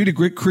they could do to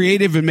get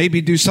creative and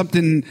maybe do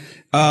something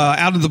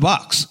out of the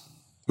box?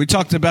 We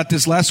talked about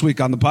this last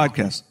week on the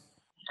podcast.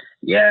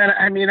 Yeah,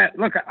 I mean,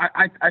 look,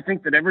 I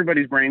think that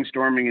everybody's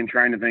brainstorming and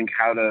trying to think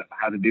how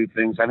to do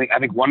things. I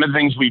think one of the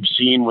things we've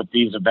seen with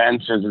these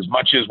events is, as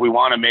much as we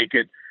want to make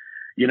it,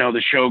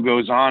 the show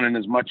goes on in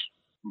as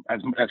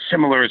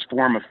similar as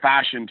form of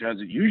fashion to as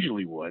it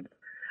usually would.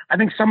 I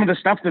think some of the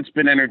stuff that's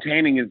been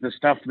entertaining is the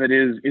stuff that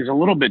is a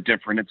little bit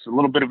different. It's a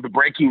little bit of the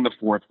breaking the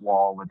fourth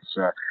wall.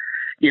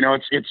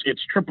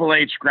 It's Triple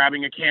H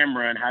grabbing a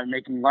camera and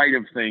making light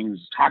of things,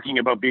 talking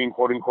about being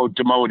quote unquote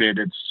demoted.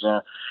 It's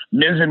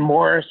Miz and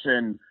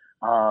Morrison,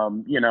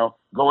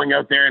 going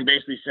out there and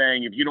basically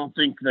saying, if you don't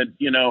think that,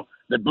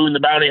 that Boone the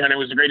Bounty Hunter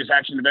was the greatest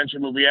action adventure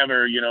movie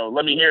ever,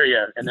 let me hear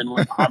you. And then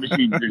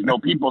obviously there's no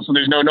people, so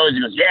there's no noise.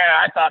 He goes,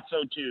 yeah, I thought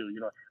so too.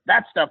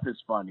 That stuff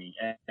is funny.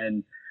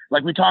 And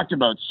like we talked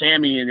about,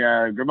 Sammy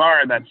and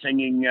Guevara, that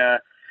singing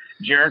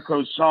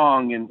Jericho's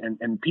song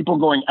and people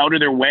going out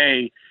of their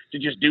way to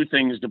just do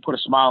things to put a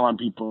smile on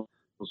people's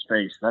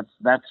face.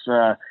 That's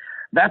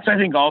I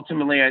think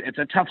ultimately it's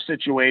a tough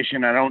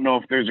situation. I don't know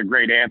if there's a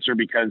great answer,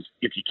 because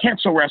if you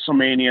cancel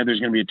WrestleMania, there's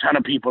going to be a ton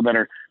of people that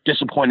are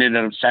disappointed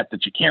and upset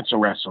that you cancel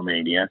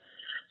WrestleMania.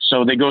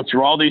 So they go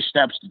through all these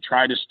steps to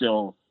try to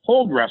still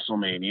hold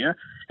WrestleMania.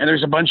 And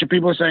there's a bunch of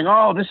people saying,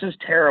 oh, this is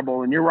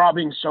terrible, and you're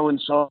robbing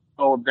so-and-so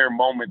of their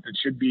moment that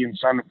should be in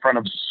front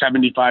of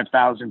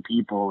 75,000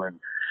 people.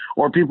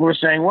 Or people are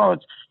saying, well,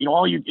 it's,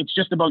 it's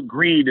just about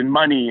greed and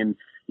money. And,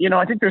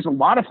 I think there's a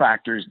lot of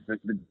factors that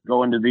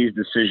go into these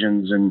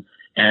decisions. And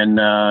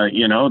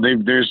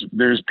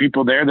there's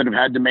people there that have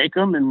had to make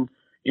them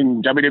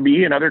in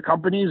WWE and other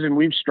companies. And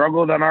we've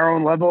struggled on our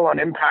own level on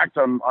impact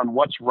on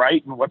what's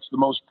right and what's the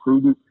most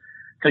prudent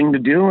thing to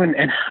do. And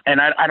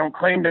I don't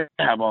claim to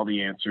have all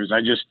the answers.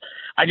 I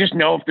just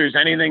know if there's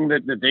anything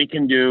that they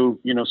can do,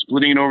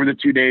 splitting it over the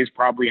 2 days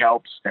probably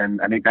helps.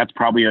 And I think that's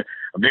probably a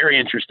very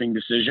interesting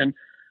decision.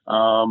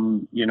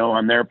 On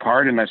their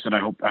part. And I said, I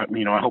hope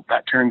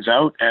that turns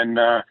out, and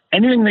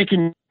anything they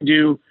can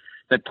do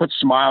that puts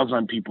smiles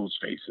on people's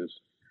faces,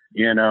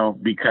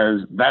 because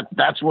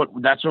that's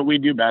what we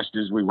do best,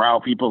 is we rile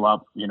people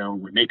up, we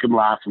make them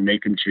laugh, we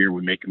make them cheer,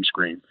 we make them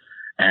scream.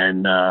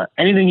 And,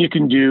 anything you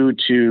can do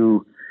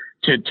to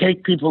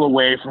take people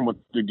away from what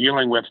they're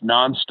dealing with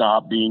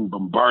nonstop, being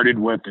bombarded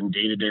with in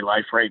day-to-day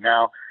life right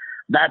now,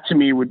 that to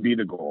me would be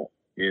the goal.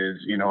 Is,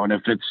 and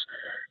if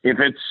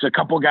it's a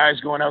couple guys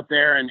going out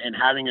there and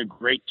having a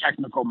great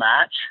technical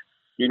match,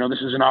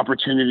 this is an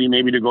opportunity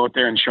maybe to go out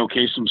there and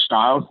showcase some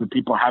styles that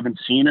people haven't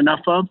seen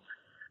enough of.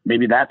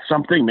 Maybe that's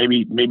something.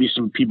 Maybe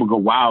some people go,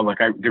 wow,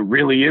 there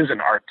really is an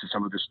art to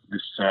some of this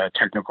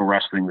technical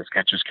wrestling, this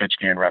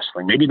catch-can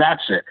wrestling. Maybe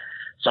that's it.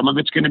 Some of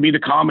it's going to be the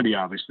comedy,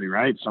 obviously,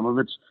 right? Some of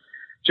it's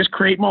just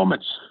create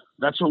moments.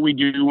 That's what we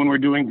do when we're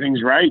doing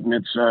things right, and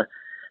it's a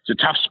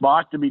tough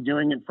spot to be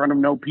doing in front of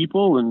no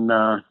people. And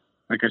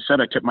like I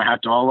said, I tip my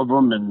hat to all of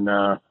them,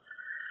 and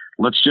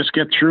let's just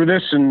get through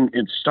this, and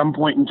at some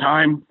point in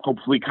time,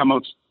 hopefully come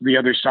out the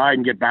other side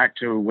and get back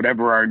to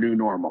whatever our new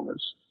normal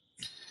is.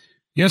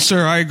 Yes,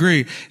 sir. I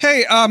agree.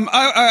 Hey,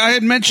 I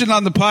had mentioned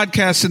on the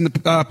podcast in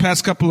the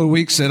past couple of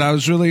weeks that I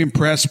was really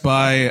impressed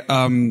by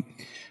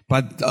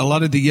a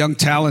lot of the young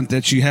talent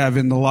that you have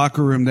in the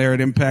locker room there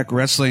at Impact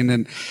Wrestling.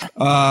 And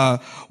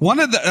one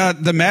of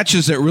the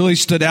matches that really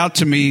stood out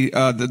to me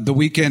the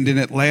weekend in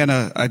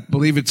Atlanta, I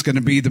believe it's going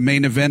to be the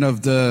main event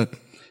of the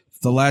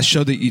last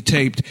show that you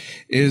taped,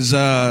 was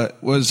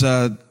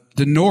the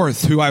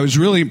North, who I was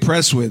really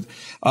impressed with,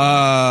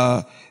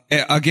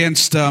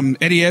 against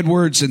Eddie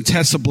Edwards and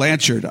Tessa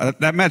Blanchard.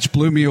 That match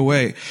blew me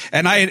away.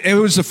 And it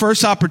was the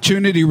first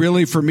opportunity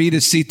really for me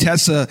to see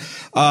Tessa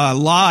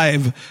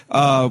live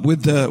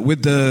with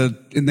the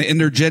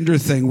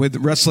intergender thing, with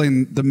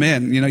wrestling the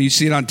men. You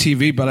see it on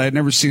TV, but I had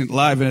never seen it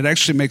live, and it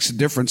actually makes a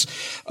difference.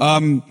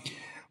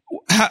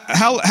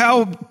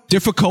 How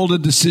difficult a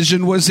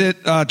decision was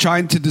it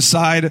trying to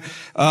decide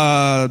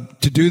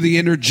to do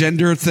the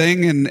intergender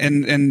thing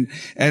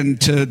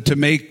and to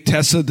make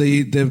Tessa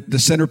the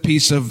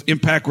centerpiece of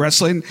Impact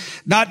Wrestling?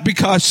 Not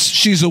because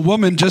she's a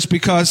woman, just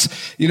because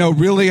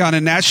really on a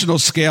national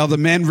scale, the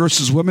men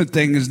versus women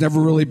thing has never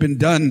really been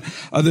done,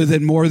 other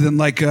than more than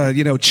like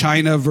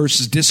China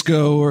versus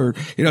Disco, or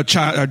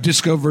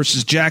Disco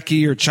versus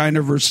Jackie, or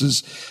China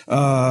versus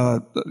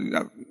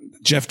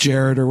Jeff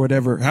Jarrett or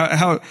whatever.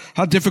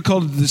 How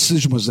difficult a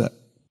decision was that?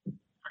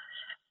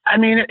 I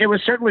mean, it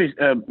was certainly,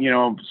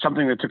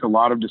 something that took a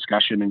lot of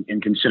discussion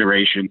and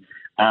consideration.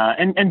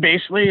 And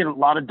basically a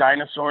lot of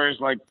dinosaurs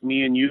like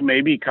me and you,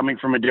 maybe coming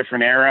from a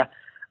different era,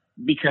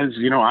 because,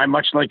 I,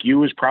 much like you,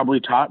 was probably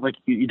taught, like,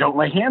 you don't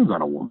lay hands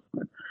on a woman.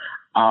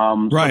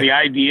 Right. So the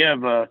idea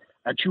of a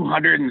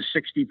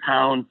 260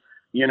 pound,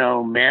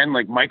 man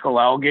like Michael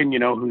Elgin,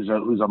 who's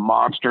a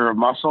monster of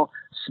muscle,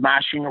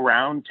 smashing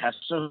around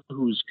Tessa,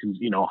 who's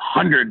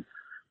 100+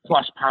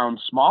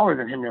 pounds smaller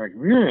than him. You're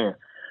like, ugh.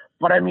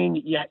 But I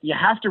mean, you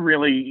have to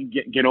really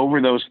get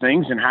over those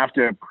things and have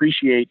to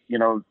appreciate,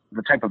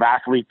 the type of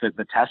athlete that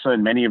Tessa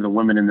and many of the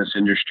women in this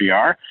industry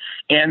are.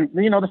 And,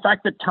 the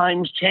fact that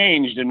times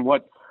changed and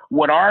what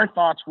our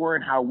thoughts were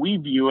and how we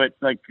view it.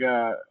 Like,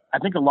 I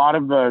think a lot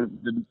of the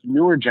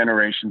newer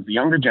generations, the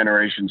younger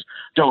generations,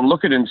 don't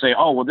look at it and say,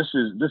 oh, well, this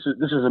is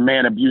a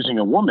man abusing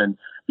a woman,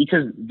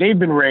 because they've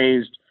been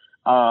raised,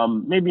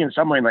 maybe in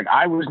some way, like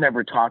I was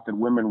never taught that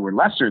women were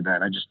lesser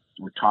than. I just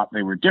were taught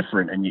they were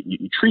different, and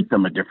you treat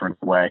them a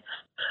different way.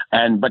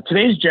 But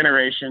today's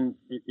generation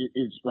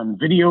is on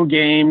video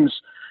games,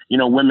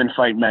 women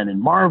fight men. In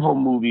Marvel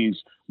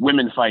movies,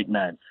 women fight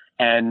men.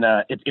 And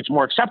it's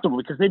more acceptable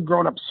because they've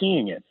grown up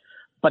seeing it.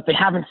 But they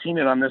haven't seen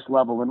it on this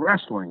level in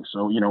wrestling.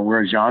 So,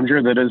 we're a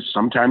genre that is,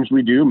 sometimes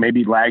we do,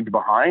 maybe lagged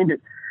behind.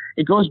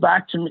 It goes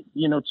back to,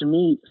 to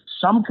me,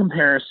 some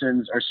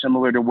comparisons are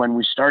similar to when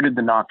we started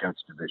the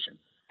Knockouts division.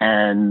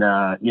 And,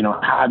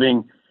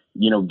 having,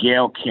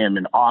 Gail Kim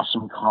and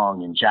Awesome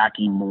Kong and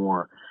Jackie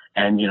Moore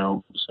and,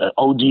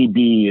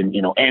 ODB and,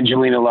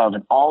 Angelina Love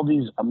and all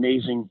these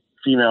amazing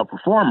female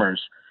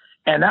performers.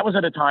 And that was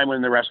at a time when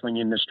in the wrestling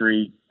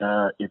industry,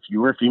 if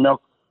you were a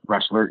female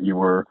wrestler, you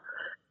were,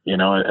 you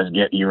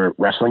were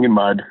wrestling in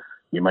mud.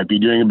 You might be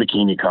doing a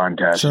bikini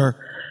contest. Sure.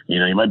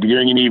 You might be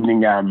doing an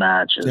evening gown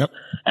match. Yep.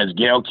 As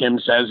Gail Kim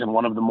says in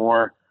one of the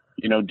more,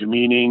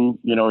 demeaning,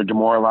 or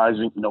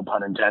demoralizing, no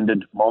pun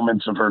intended,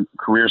 moments of her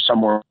career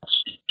somewhere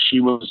else,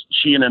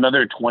 she and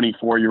another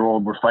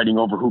 24-year-old were fighting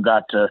over who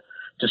got to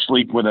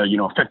sleep with a,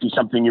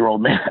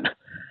 50-something-year-old man.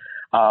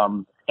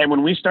 And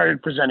when we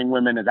started presenting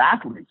women as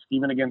athletes,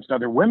 even against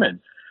other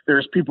women,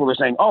 there's people that are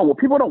saying, oh, well,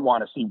 people don't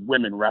want to see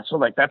women wrestle.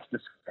 Like, that's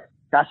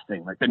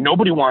disgusting. Like, that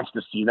nobody wants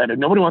to see that. And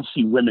nobody wants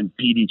to see women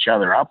beat each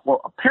other up.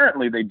 Well,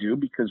 apparently they do,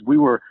 because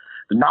the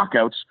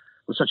Knockouts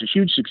was such a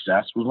huge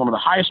success. It was the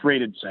highest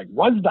rated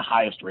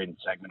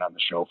segment on the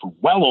show for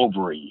well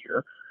over a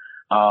year.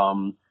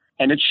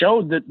 And it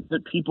showed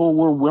that people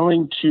were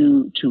willing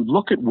to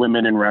look at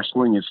women in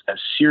wrestling as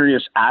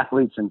serious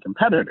athletes and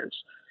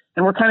competitors.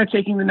 And we're kind of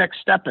taking the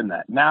next step in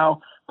that. Now,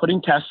 putting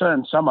Tessa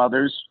and some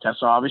others,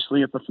 Tessa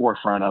obviously at the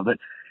forefront of it,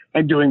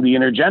 and doing the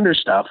intergender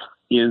stuff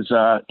is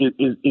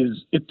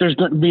there's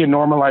going to be a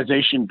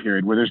normalization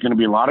period where there's going to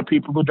be a lot of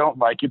people who don't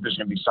like it. There's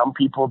going to be some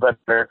people that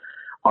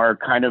are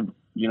kind of,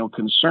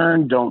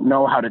 concerned, don't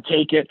know how to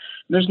take it.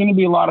 There's going to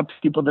be a lot of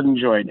people that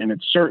enjoy it. And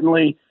it's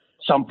certainly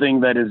something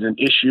that is an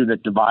issue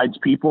that divides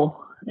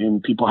people,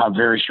 and people have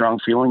very strong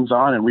feelings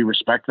on, and we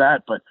respect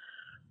that. But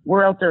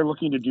we're out there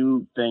looking to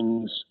do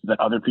things that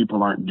other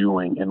people aren't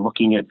doing, and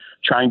looking at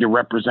trying to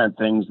represent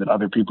things that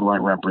other people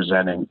aren't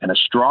representing. And a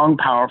strong,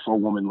 powerful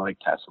woman like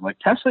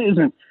Tessa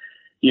isn't,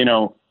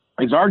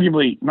 is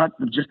arguably not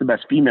just the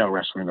best female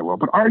wrestler in the world,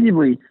 but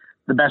arguably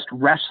the best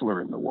wrestler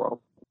in the world.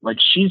 Like,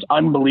 she's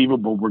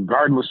unbelievable,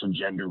 regardless of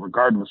gender,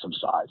 regardless of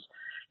size.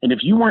 And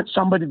if you weren't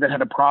somebody that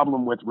had a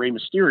problem with Rey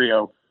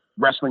Mysterio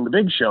wrestling the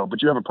Big Show, but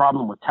you have a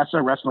problem with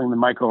Tessa wrestling the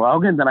Michael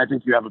Elgin, then I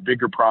think you have a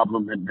bigger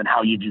problem than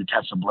how you view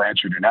Tessa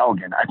Blanchard and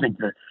Elgin. I think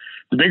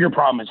the bigger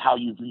problem is how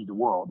you view the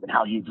world and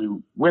how you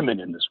view women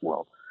in this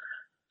world.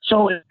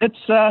 So it's,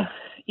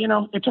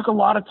 it took a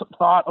lot of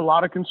thought, a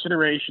lot of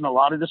consideration, a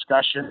lot of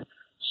discussion,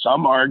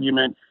 some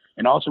argument.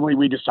 And ultimately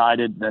we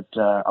decided that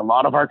a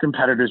lot of our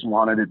competitors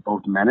wanted it,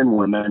 both men and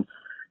women.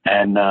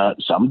 And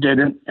some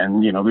didn't.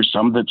 And, there's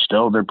some that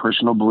still, their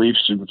personal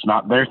beliefs, it's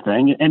not their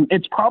thing. And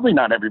it's probably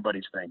not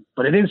everybody's thing,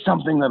 but it is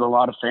something that a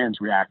lot of fans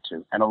react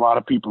to and a lot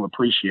of people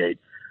appreciate.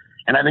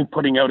 And I think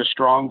putting out a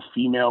strong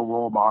female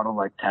role model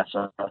like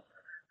Tessa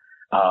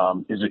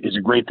is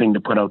a great thing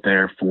to put out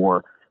there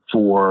for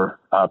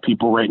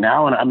people right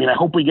now. And I mean, I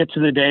hope we get to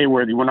the day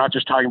where we're not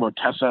just talking about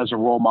Tessa as a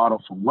role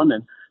model for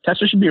women.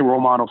 Tessa should be a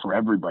role model for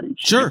everybody.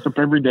 She Sure. gets up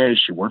every day.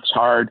 She works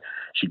hard.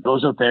 She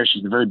goes out there.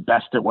 She's the very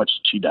best at what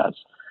she does.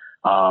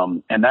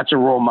 And that's a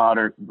role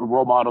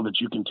model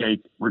that you can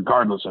take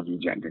regardless of your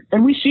gender.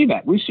 And we see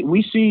that. We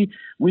see,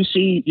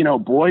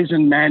 boys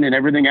and men and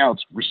everything else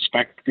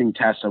respecting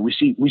Tessa. We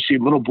see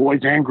little boys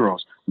and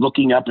girls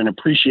looking up and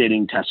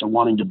appreciating Tessa,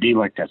 wanting to be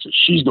like Tessa.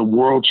 She's the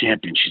world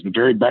champion. She's the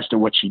very best at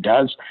what she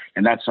does.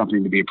 And that's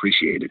something to be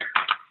appreciated.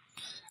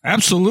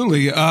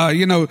 Absolutely. I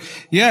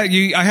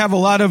have a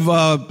lot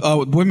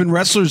of women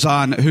wrestlers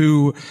on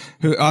who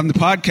on the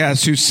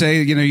podcast who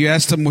say, you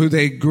ask them who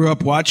they grew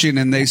up watching,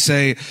 and they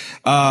say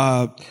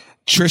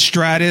Trish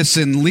Stratus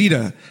and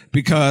Lita,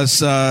 because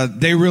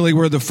they really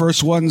were the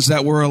first ones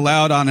that were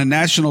allowed on a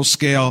national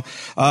scale,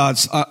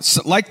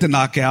 like the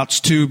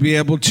Knockouts, to be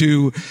able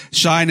to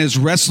shine as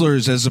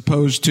wrestlers, as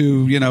opposed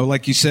to,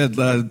 like you said,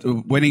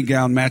 wedding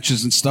gown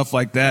matches and stuff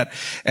like that.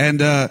 And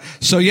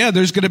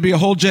there's going to be a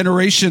whole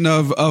generation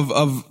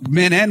of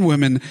men and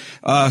women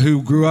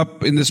who grew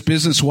up in this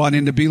business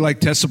wanting to be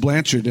like Tessa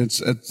Blanchard.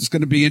 It's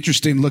going to be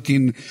interesting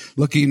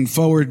looking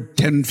forward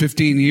 10,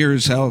 15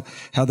 years how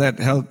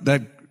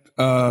that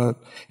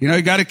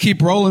you got to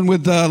keep rolling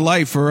with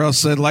life, or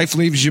else life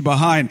leaves you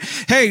behind.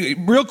 Hey,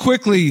 real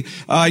quickly,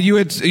 you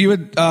had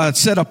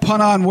said a pun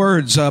on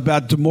words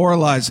about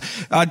demoralize.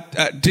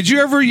 Did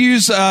you ever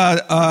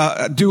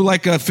do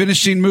like a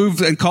finishing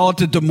move and call it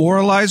the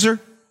demoralizer?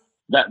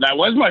 That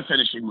was my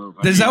finishing move.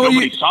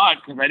 Nobody saw it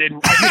because I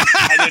didn't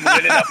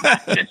win enough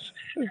matches.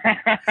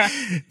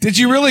 Did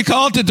you really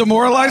call it the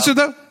demoralizer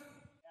though?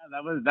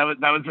 That was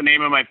the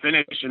name of my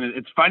finish, and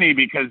it's funny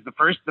because the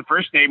first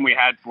name we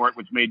had for it,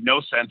 which made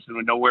no sense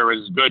and nowhere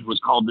was good, was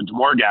called the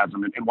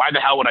Demorgasm. And why the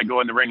hell would I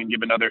go in the ring and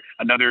give another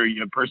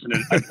person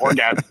an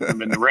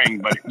orgasm in the ring?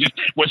 But it just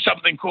was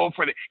something cool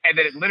and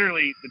then it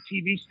literally, the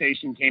TV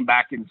station came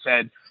back and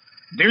said,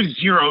 "There's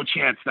zero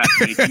chance that's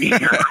making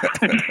here."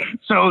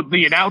 So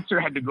the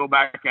announcer had to go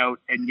back out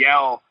and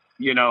yell,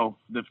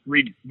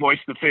 voice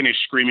the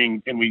finish,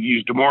 screaming, and we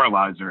used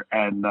Demoralizer.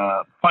 And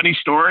funny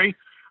story.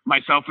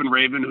 Myself and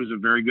Raven, who's a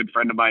very good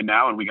friend of mine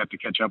now, and we got to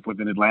catch up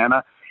with in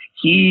Atlanta,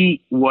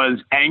 he was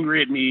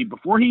angry at me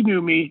before he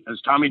knew me.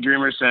 As Tommy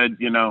Dreamer said,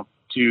 to know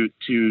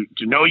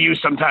you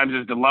sometimes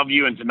is to love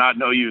you, and to not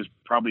know you is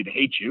probably to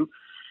hate you.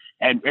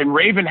 And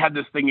Raven had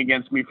this thing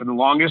against me for the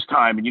longest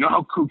time. And you know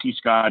how kooky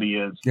Scotty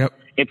is. Yep.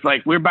 It's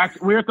like we're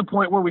at the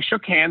point where we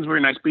shook hands, we were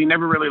nice, but he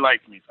never really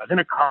liked me. So I was in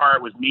a car.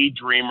 It was me,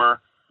 Dreamer,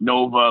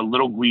 Nova,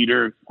 little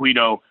Guido.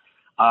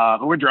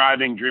 And we're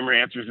driving. Dreamer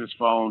answers his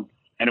phone.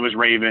 And it was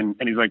Raven,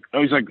 and he's like,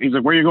 where are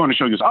you going to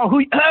show? He goes, oh, who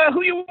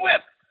you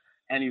with?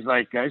 And he's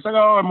like,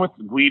 oh, I'm with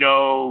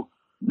Guido,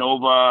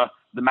 Nova,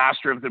 the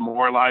Master of the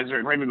Demoralizer.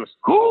 And Raven goes,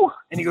 who?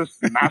 And he goes,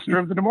 the Master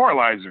of the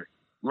Demoralizer.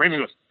 And Raven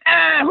goes,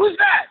 who's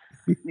that?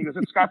 And he goes,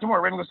 it's Scott D'Amore.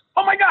 Raven goes,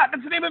 oh my God,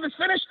 that's the name of his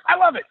finish. I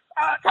love it.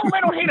 Tell him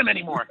I don't hate him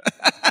anymore.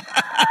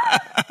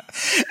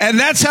 And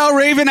that's how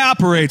Raven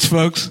operates,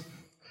 folks.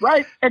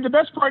 Right. And the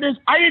best part is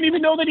I didn't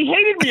even know that he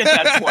hated me at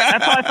that point.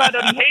 That's how I found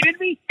out he hated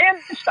me and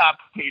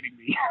stopped hating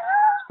me.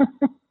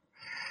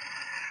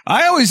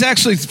 I always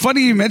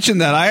funny you mentioned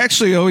that. I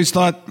actually always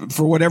thought,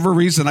 for whatever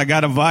reason, I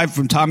got a vibe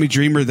from Tommy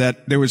Dreamer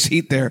that there was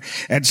heat there.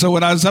 And so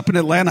when I was up in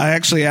Atlanta, I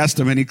actually asked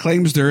him, and he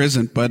claims there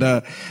isn't. But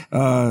I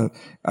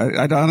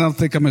don't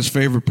think I'm his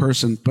favorite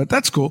person. But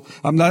that's cool.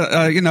 I'm not,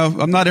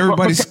 I'm not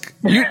everybody's.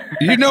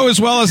 You know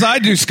as well as I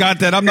do,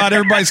 Scott, that I'm not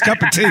everybody's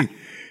cup of tea.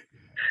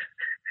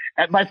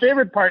 My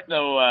favorite part,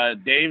 though,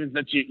 Dave, is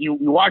that you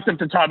walked up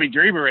to Tommy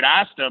Dreamer and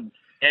asked him,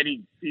 and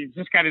he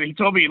just he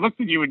told me, he looked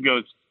at you and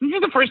goes, this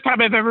is the first time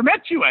I've ever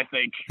met you, I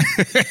think.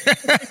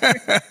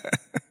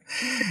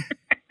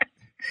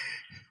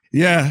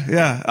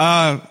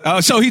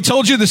 Yeah. So he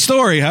told you the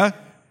story, huh?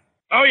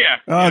 Oh, yeah.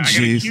 Oh,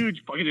 jeez. He's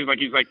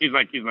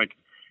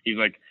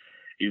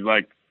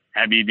like,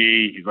 Heavy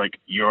D, he's like,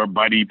 your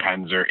buddy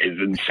Penzer is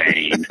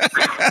insane.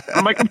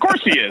 I'm like, of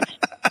course he is.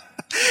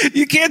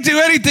 You can't do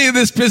anything in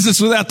this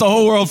business without the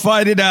whole world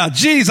finding out.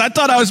 Jeez, I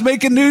thought I was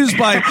making news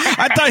I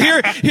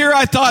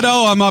thought,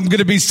 I'm going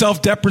to be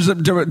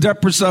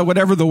self-deprecating,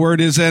 whatever the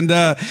word is, and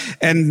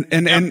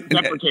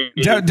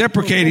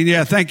deprecating.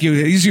 Yeah, thank you.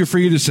 Easier for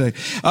you to say.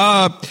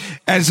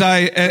 As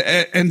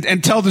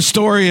and tell the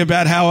story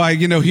about how I,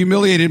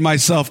 humiliated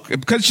myself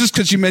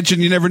because you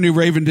mentioned you never knew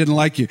Raven didn't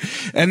like you,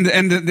 and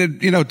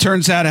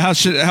turns out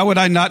how would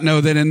I not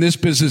know that in this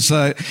business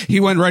he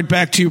went right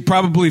back to you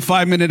probably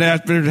 5 minutes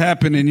after it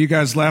happened. And you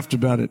guys laughed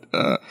about it.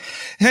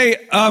 Hey,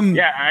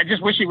 yeah, I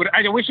just wish he would.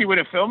 I wish he would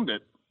have filmed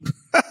it.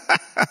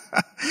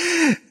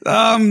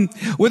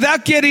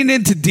 Without getting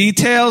into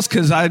details,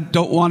 because I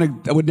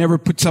would never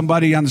put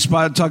somebody on the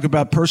spot and talk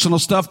about personal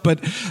stuff. But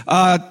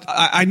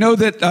I know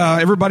that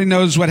everybody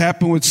knows what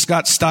happened with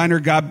Scott Steiner.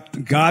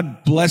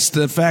 God bless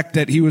the fact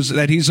that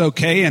he's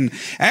okay, and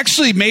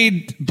actually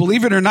made,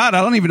 believe it or not,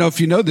 I don't even know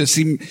if you know this,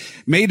 he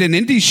made an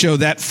indie show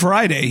that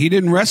Friday. He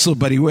didn't wrestle,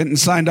 but he went and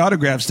signed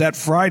autographs that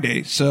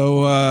Friday.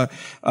 So,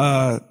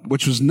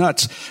 which was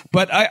nuts.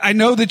 But I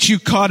know that you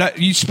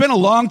spent a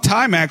long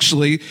time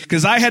actually,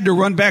 because I had to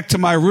run back to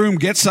my room,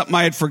 get something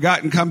I had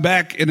forgotten, come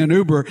back in an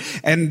Uber.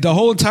 And the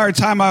whole entire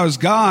time I was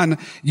gone,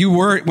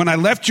 when I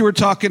left, you were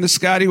talking to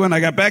Scotty. When I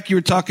got back, you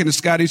were talking to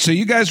Scotty. So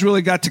you guys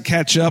really got to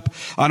catch up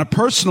on a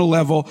personal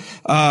level.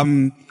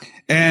 And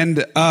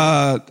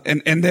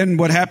then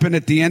what happened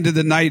at the end of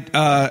the night,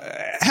 how,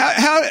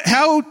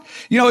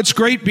 it's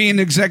great being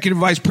executive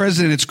vice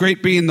president. It's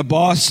great being the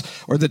boss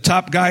or the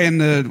top guy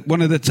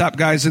one of the top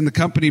guys in the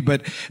company.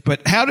 But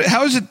how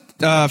does it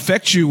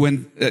affect you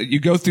when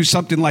you go through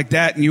something like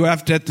that and you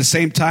have to at the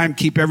same time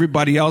keep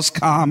everybody else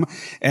calm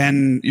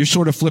and you're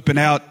sort of flipping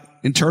out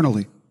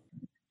internally?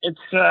 It's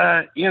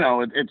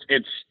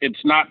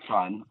it's not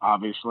fun,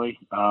 obviously.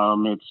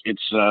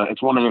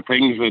 It's one of the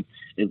things that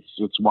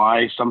it's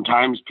why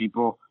sometimes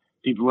people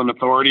in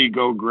authority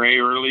go gray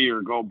early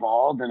or go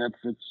bald, and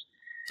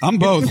I'm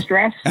both,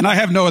 stress, and I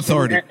have no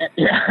authority.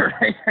 Yeah,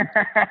 right.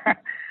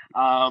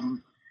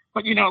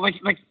 But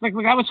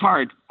that was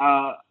hard.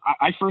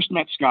 I first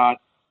met Scott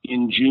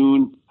in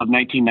June of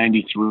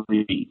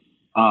 1993.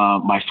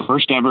 My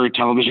first ever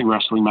television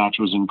wrestling match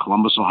was in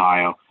Columbus,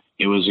 Ohio.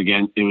 It was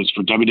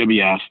for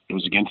WWF. It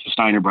was against the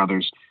Steiner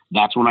brothers.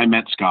 That's when I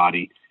met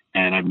Scotty,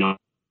 and I've known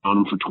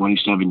him for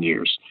 27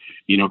 years.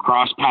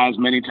 Crossed paths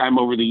many times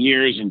over the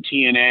years in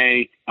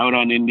TNA, out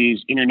on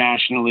indies,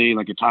 internationally.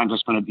 Like at times I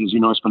spent a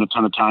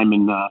ton of time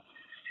in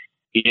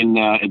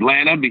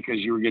Atlanta because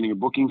you were getting a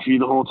booking fee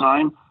the whole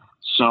time.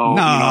 So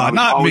no,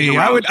 not me.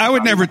 I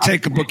would never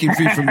take a booking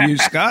fee from you,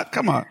 Scott.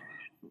 Come on.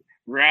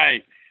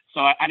 Right. So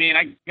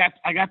I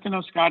got to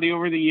know Scotty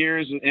over the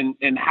years,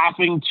 and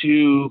having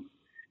to,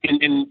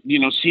 and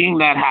seeing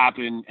that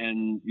happen,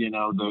 and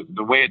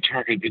the way it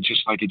turned, it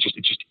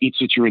just eats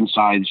at your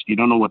insides. You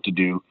don't know what to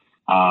do.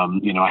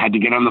 I had to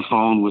get on the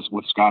phone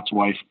with Scott's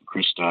wife,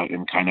 Krista,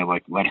 and kind of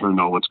like let her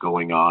know what's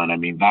going on. I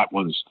mean, that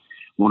was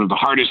one of the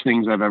hardest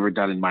things I've ever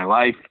done in my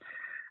life.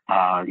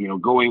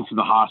 Going to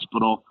the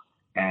hospital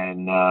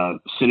and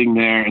sitting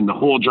there, and the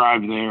whole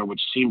drive there,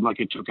 which seemed like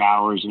it took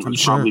hours, and it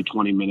was probably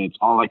 20 minutes.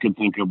 All I could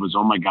think of was,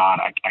 oh my God,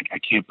 I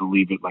can't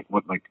believe it.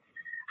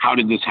 How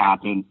did this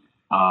happen?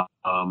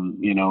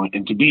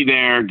 And to be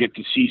there, get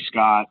to see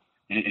Scott.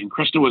 And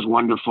Krista was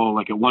wonderful.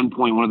 Like at one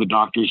point, one of the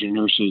doctors or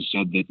nurses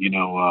said that,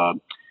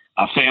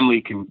 a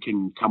family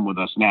can come with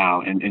us now.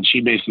 And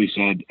she basically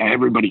said,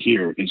 everybody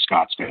here is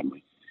Scott's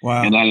family.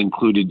 Wow. And that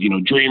included,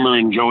 Dreamer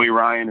and Joey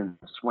Ryan and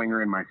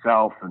Swinger and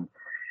myself. And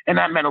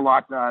that meant a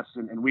lot to us.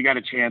 And we got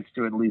a chance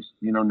to at least,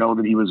 know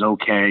that he was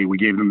okay. We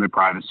gave them their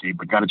privacy,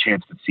 but got a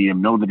chance to see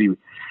him, know that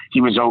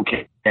he was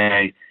okay.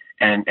 And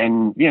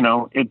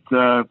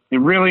it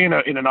really, in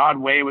an odd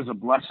way, was a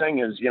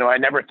blessing. I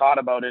never thought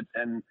about it.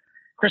 And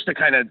Krista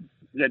kind of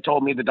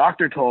told me, the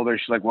doctor told her,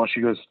 she's like, well,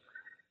 she goes,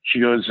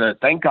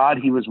 thank God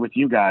he was with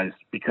you guys,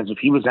 because if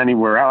he was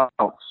anywhere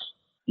else,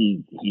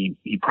 he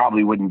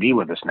probably wouldn't be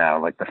with us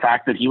now. Like the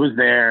fact that he was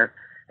there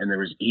and there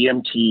was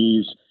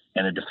EMTs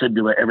and a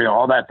defibrillator, everything,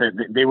 all that,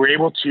 they were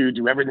able to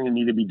do everything that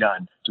needed to be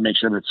done to make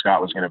sure that Scott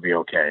was going to be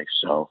okay.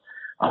 So,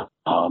 he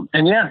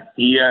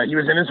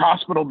was in his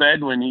hospital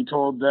bed when he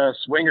told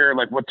Swinger,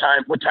 like, what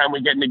time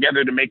we getting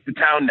together to make the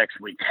town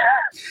next week?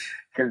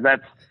 Cause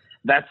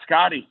that's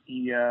Scotty.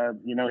 He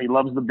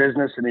loves the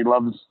business, and he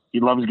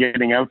loves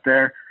getting out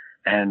there,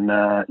 and,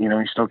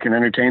 he still can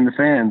entertain the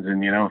fans.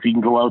 And, if he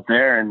can go out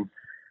there and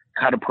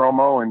cut a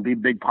promo and be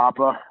Big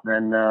Papa,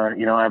 then,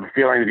 I have a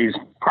feeling that he's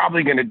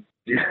probably going to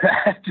do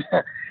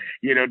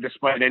that,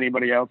 despite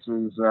anybody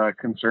else's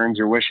concerns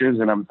or wishes.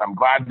 And I'm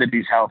glad that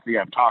he's healthy.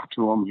 I've talked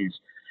to him.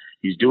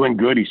 He's doing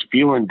good. He's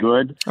feeling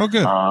good. Oh,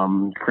 good.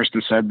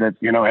 Krista said that,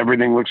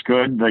 everything looks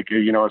good. Like,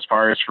 as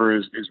far as for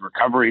his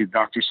recovery, the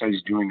doctor says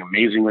he's doing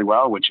amazingly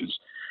well, which is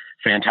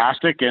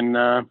fantastic. And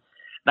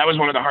that was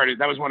one of the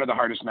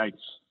hardest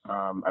nights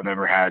I've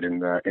ever had in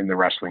the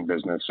wrestling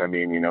business. I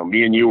mean,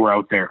 me and you were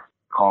out there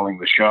calling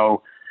the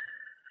show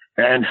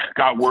and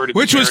got word.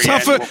 Which was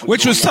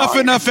tough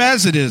enough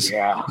as it is.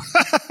 Yeah.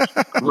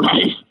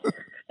 Right.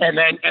 And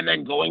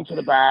then going to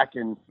the back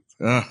and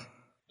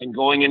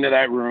going into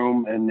that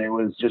room, and it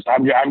was just,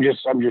 I'm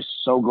just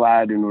so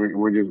glad, and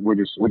we're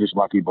just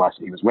lucky, blessed.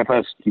 He was with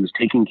us. He was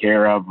taken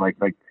care of.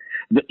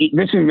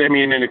 This is, I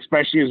mean, and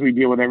especially as we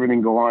deal with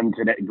everything going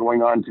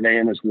on today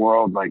in this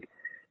world, like,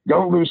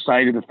 don't lose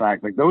sight of the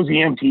fact, like, those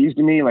EMTs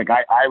to me, like,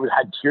 I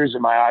had tears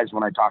in my eyes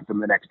when I talked to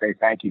them the next day,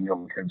 thanking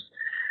them, because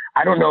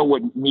I don't know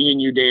what me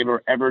and you, Dave,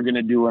 are ever going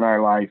to do in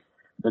our life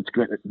that's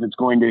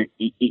going to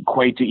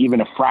equate to even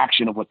a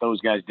fraction of what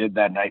those guys did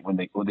that night when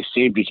they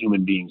saved a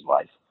human being's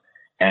life.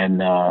 And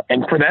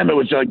for them, it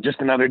was like just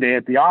another day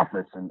at the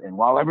office. And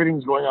while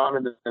everything's going on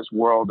in this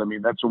world, I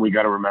mean, that's what we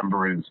got to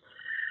remember is,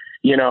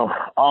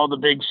 all the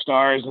big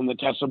stars and the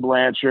Tessa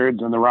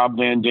Blanchards and the Rob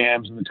Van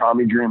Dams and the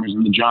Tommy Dreamers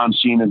and the John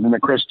Cenas and the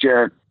Chris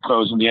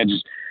Jerichos and the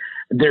Edges,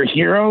 they're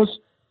heroes,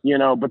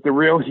 but the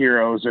real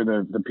heroes are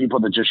the people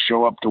that just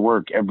show up to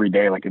work every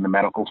day, like in the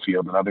medical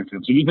field and other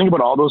fields. So you think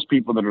about all those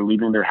people that are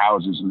leaving their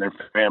houses and their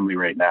family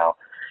right now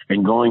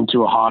and going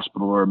to a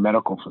hospital or a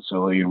medical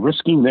facility and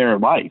risking their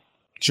life.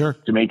 Sure.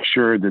 To make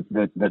sure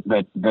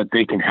that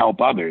they can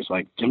help others.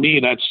 Like, to me,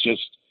 that's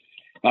just,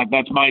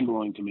 that's mind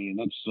blowing to me. And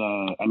that's,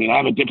 I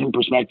have a different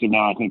perspective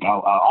now. I think I'll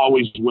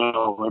always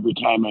will. Every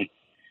time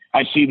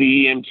I see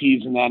the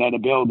EMTs and that at a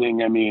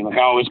building, I mean, like,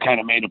 I always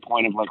kind of made a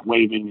point of like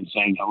waving and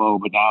saying hello,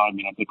 but now, I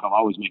mean, I think I'll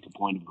always make a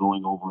point of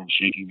going over and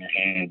shaking their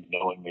hand,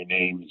 knowing their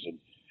names,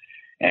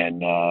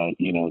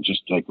 and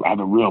just like I have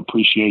a real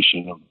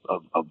appreciation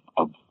of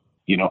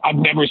I've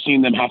never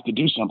seen them have to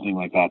do something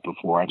like that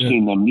before. I've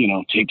seen them,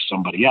 take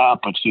somebody up.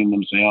 I've seen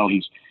them say, oh,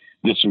 he's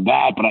this or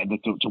that.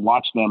 But to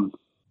watch them,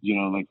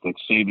 like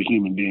save a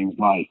human being's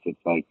life, it's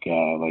like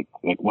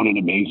what an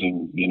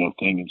amazing,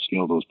 thing and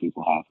skill those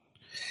people have.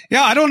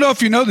 Yeah, I don't know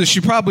if you know this.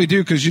 You probably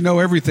do because you know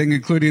everything,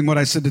 including what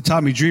I said to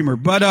Tommy Dreamer.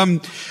 But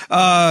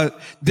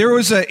there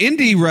was an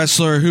indie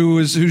wrestler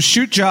whose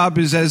shoot job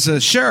is as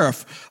a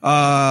sheriff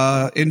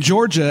in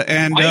Georgia,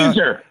 and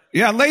Laser.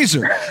 Yeah,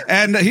 Laser.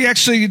 And he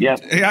actually,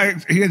 I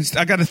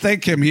got to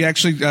thank him. He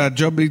actually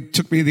took me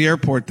to the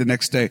airport the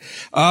next day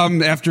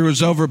after it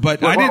was over. But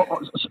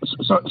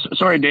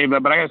sorry, Dave,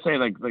 but I got to say,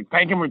 like,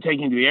 thank him for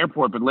taking you to the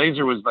airport. But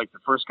Laser was like the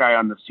first guy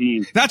on the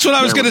scene. That's what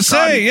I was going to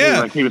say. Yeah.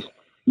 Like he was,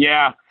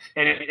 yeah.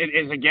 And it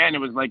is, again, it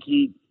was like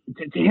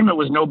to him, it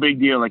was no big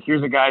deal. Like,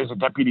 here's a guy who's a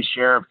deputy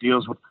sheriff,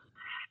 deals with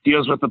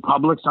the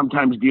public,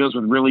 sometimes deals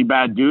with really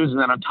bad dudes.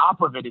 And then on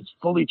top of it, it's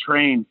fully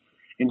trained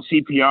in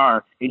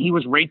CPR, and he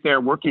was right there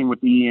working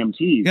with the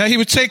EMTs. Yeah, he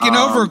was taking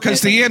over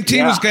because the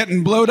EMT was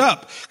getting blowed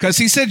up. Because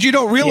he said you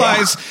don't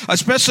realize,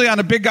 especially on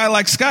a big guy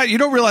like Scott, you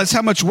don't realize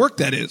how much work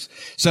that is.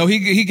 So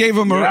he gave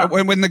him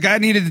when the guy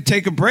needed to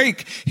take a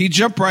break, he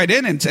jumped right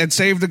in and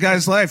saved the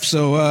guy's life.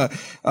 So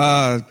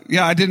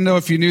I didn't know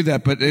if you knew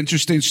that, but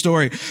interesting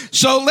story.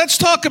 So let's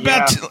talk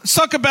about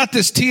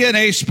this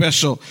TNA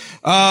special.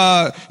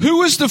 Who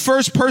was the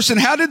first person?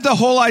 How did the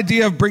whole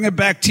idea of bringing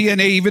back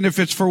TNA, even if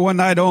it's for one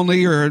night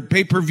only or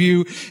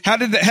pay-per-view,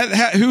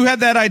 who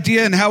had that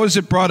idea and how was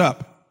it brought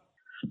up?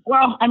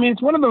 Well, I mean,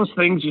 it's one of those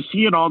things, you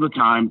see it all the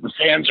time. The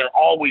fans are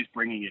always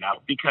bringing it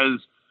up because,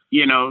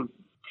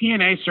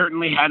 TNA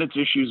certainly had its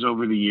issues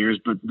over the years,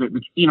 but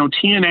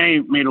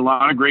TNA made a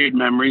lot of great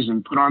memories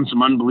and put on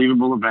some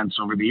unbelievable events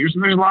over the years.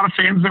 And there's a lot of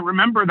fans that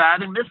remember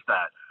that and miss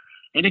that.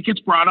 And it gets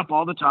brought up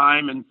all the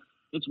time. And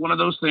it's one of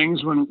those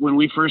things when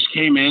we first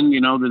came in,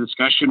 the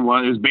discussion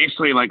was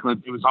basically like,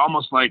 it was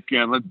almost like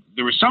there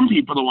were some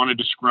people that wanted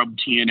to scrub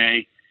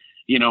TNA,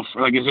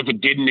 for like as if it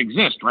didn't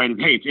exist, right?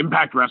 Hey, it's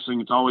Impact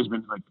Wrestling. It's always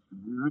been like,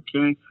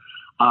 okay.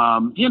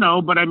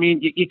 But I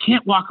mean, you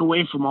can't walk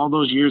away from all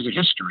those years of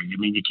history. I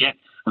mean, you can't,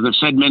 as I've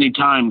said many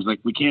times, like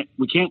we can't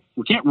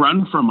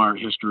run from our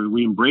history.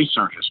 We embrace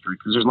our history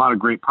because there's a lot of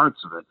great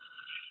parts of it.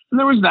 And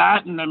there was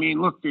that. And I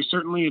mean, look, there's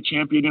certainly a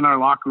champion in our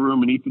locker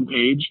room in Ethan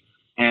Page,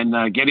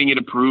 and getting it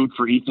approved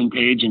for Ethan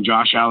Page and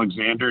Josh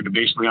Alexander to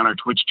basically on our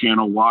Twitch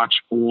channel watch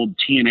old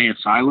TNA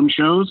Asylum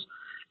shows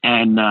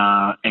and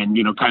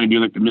kind of do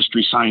like the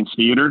Mystery Science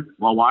Theater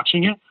while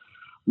watching it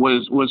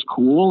was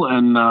cool.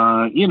 And,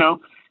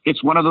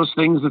 it's one of those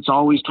things that's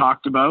always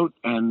talked about.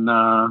 And,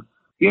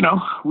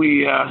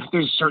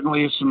 there's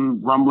certainly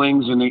some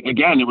rumblings. And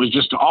again, it was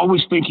just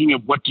always thinking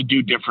of what to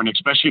do different,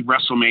 especially at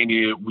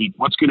WrestleMania week.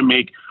 What's going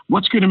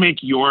to make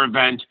your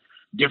event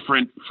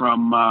different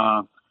from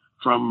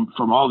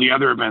all the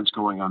other events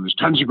going on? There's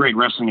tons of great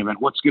wrestling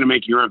events. What's going to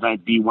make your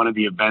event be one of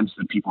the events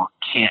that people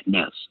can't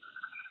miss?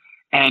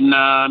 And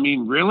I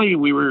mean, really,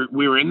 we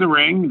were in the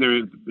ring.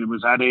 It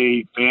was at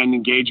a fan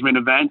engagement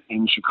event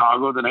in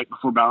Chicago the night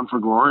before Bound for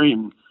Glory,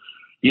 and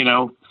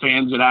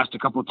fans had asked a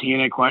couple of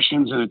TNA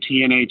questions, and a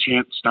TNA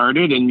chant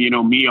started. And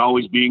me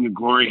always being a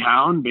glory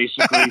hound,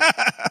 basically,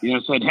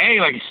 said,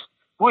 "Hey, like,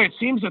 boy, it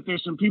seems that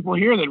there's some people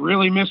here that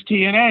really miss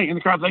TNA," and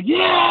the crowd's like,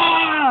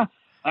 "Yeah."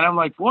 And I'm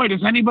like, boy,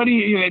 does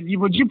anybody,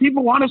 would you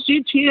people want to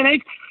see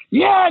TNA?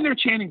 Yeah, and they're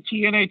chanting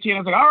TNA, TNA. I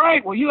was like, all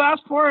right, well, you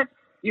asked for it.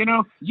 You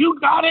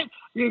got it.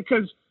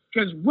 Because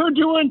we're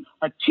doing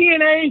a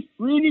TNA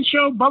reunion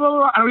show, blah, blah,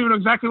 blah. I don't even know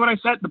exactly what I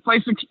said. The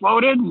place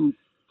exploded, and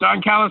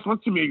Don Callis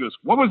looked at me. He goes,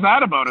 what was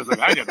that about? I was like,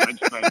 I didn't. I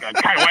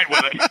kind of went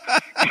with it.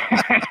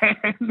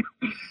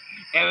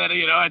 And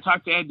then, I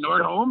talked to Ed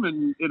Nordholm,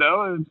 and,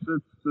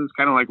 it's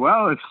kind of like,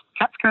 well, it's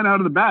cat's kind of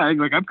out of the bag.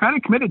 Like, I'm kind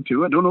of committed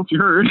to it. I don't know if you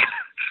heard.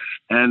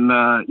 And,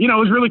 it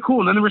was really cool.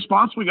 And then the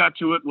response we got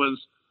to it was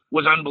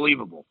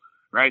unbelievable,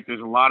 right?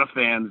 There's a lot of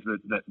fans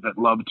that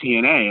love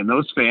TNA, and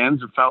those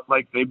fans have felt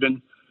like they've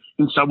been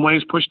in some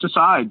ways pushed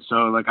aside.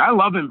 So like, I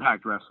love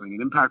Impact Wrestling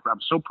and Impact.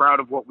 I'm so proud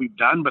of what we've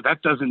done, but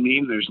that doesn't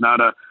mean there's not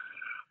a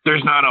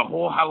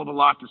whole hell of a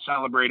lot to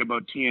celebrate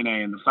about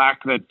TNA. And the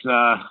fact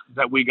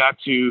that we got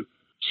to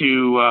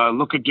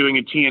look at doing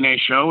a TNA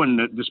show,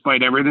 and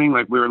despite everything,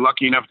 like we were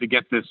lucky enough to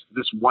get this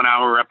 1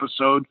 hour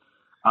episode,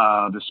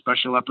 the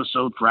special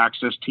episode for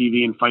Access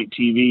TV and Fight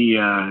TV,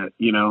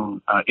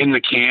 in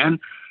the can,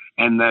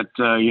 and that,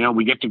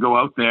 we get to go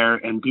out there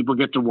and people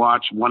get to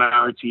watch 1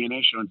 hour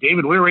TNA show. And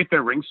David, we were right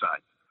there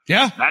ringside.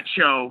 Yeah. That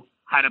show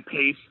had a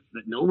pace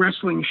that no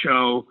wrestling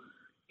show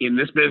in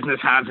this business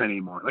has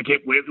anymore. Like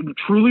it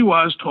truly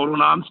was total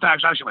non-stop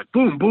action. Like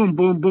boom, boom,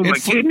 boom, boom.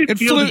 Like didn't it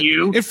feel to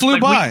you? It flew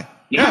by.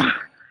 Yeah.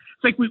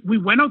 It's like we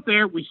went out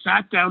there, we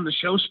sat down, the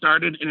show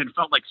started, and it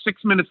felt like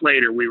 6 minutes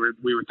later we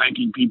were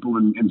thanking people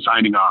and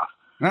signing off.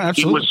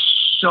 Absolutely. It was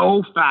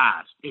so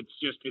fast. It's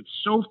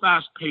so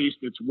fast paced.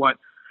 It's what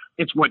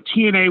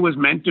TNA was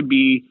meant to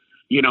be.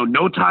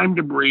 No time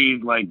to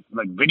breathe, like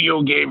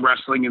video game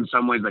wrestling in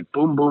some ways, like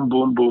boom, boom,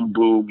 boom, boom,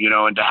 boom.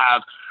 And to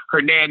have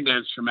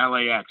Hernandez from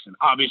LAX, and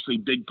obviously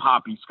Big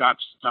Poppy, Scott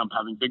Stump,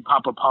 having Big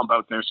Papa Pump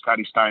out there,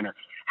 Scotty Steiner,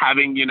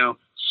 having,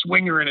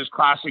 Swinger in his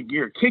classic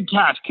gear, Kid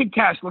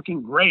Cash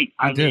looking great.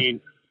 I mean,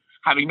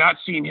 having not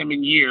seen him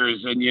in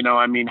years, and,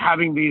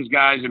 having these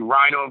guys, and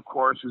Rhino, of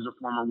course, who's a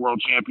former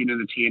world champion in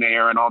the TNA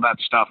era and all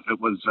that stuff. It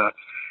was,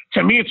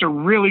 to me, it's a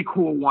really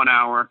cool 1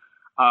 hour.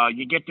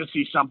 You get to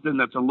see something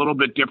that's a little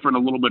bit different,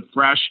 a little bit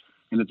fresh,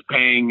 and it's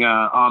paying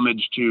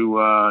homage to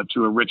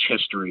a rich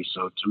history.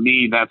 So to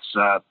me, that's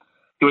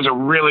it was a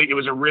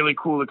really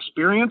cool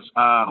experience.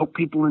 Hope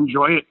people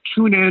enjoy it.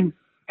 Tune in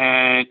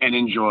and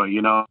enjoy.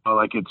 I'm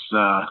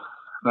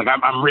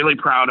really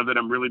proud of it.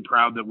 I'm really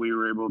proud that we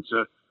were able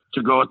to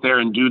go out there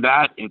and do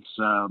that. It's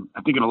I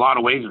think in a lot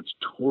of ways it's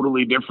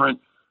totally different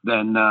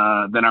than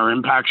our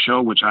Impact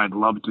show, which I'd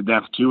love to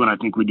death too. And I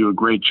think we do a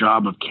great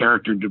job of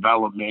character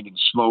development and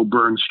slow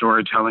burn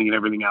storytelling and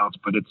everything else.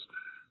 But it's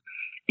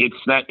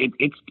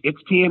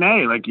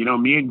TNA. Like, you know,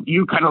 me and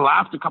you kind of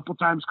laughed a couple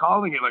times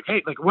calling it like,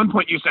 hey, like at one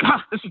point you said,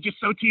 this is just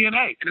so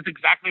TNA. And it's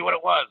exactly what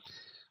it was.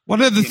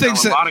 One of the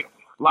things a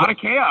lot of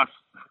chaos.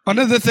 One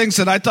of the things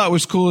that I thought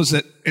was cool is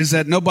that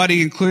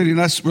nobody, including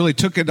us, really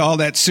took it all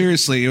that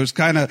seriously. It was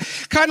kind of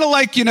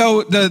like, you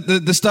know,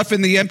 the stuff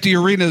in the empty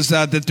arenas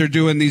that they're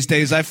doing these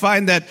days. I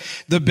find that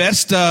the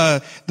best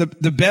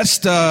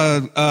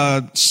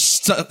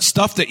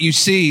stuff that you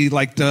see,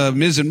 like the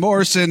Miz and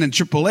Morrison and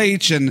Triple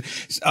H and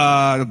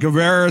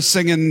Guevara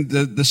singing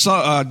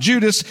the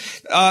Judas,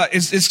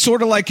 is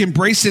sort of like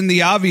embracing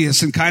the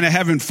obvious and kind of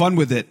having fun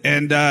with it.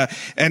 And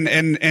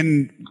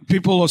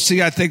people will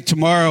see, I think,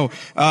 tomorrow,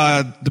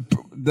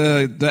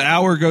 the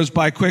hour goes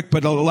by quick,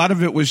 but a lot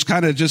of it was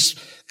kind of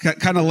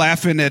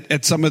laughing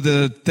at some of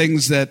the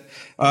things that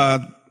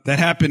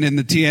happened in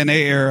the TNA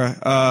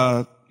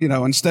era, you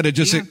know, instead of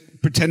just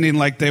pretending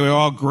like they were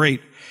all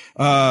great.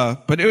 And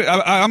some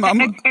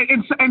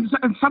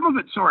of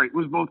it,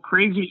 was both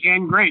crazy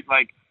and great.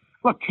 Like,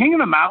 look, King of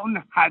the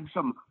Mountain had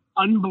some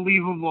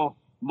unbelievable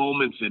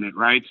moments in it,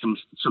 right? Some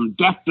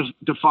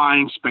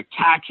death-defying,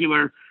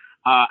 spectacular,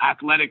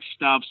 athletic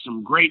stuff,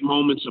 some great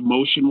moments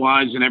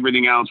emotion-wise and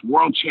everything else,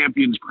 world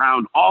champions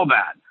crowned, all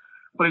that.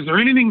 But is there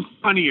anything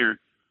funnier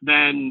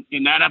than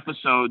in that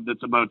episode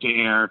that's about to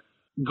air,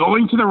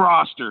 going to the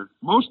roster,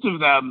 most of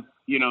them,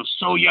 you know,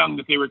 so young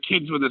that they were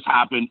kids when this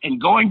happened,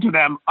 and going to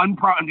them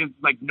just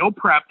like no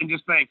prep and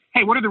just saying,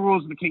 hey, what are the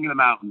rules of the King of the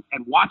Mountain?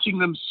 And watching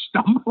them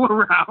stumble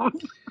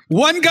around.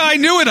 One guy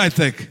knew it, I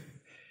think.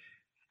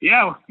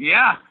 Yeah.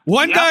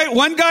 One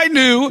guy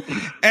knew,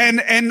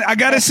 and I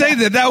gotta say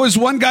that was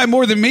one guy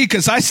more than me,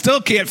 because I still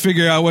can't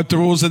figure out what the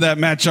rules of that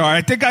match are.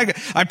 I think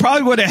I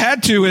probably would have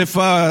had to if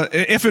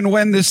and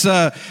when this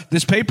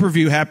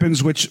pay-per-view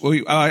happens, which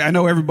I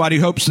know everybody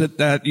hopes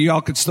that y'all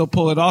could still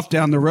pull it off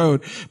down the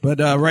road. But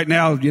right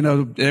now, you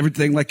know,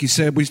 everything, like you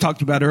said, we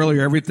talked about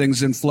earlier,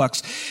 everything's in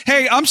flux.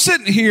 Hey, I'm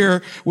sitting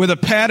here with a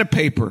pad of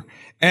paper.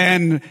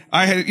 And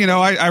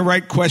I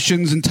write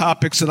questions and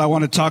topics that I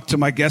want to talk to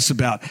my guests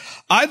about.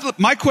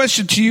 My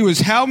question to you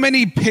is, how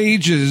many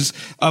pages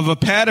of a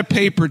pad of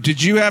paper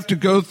did you have to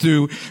go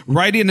through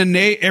writing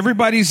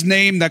everybody's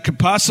name that could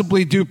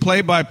possibly do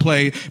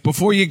play-by-play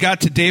before you got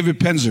to David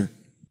Penzer?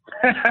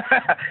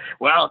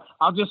 Well,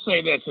 I'll just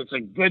say this. It's a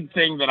good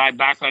thing that I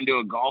back onto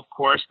a golf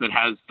course that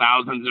has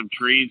thousands of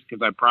trees,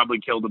 because I probably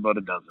killed about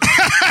a dozen.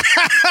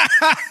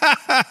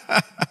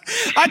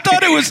 I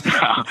thought it was,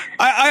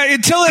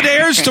 until it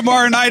airs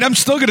tomorrow night, I'm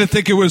still going to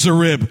think it was a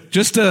rib.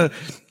 Just to,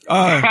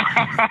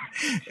 And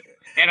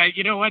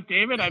you know what,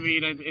 David? I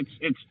mean,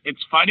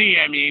 it's funny.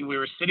 I mean, we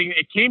were sitting,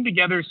 it came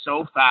together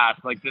so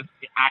fast, like this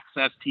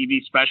Access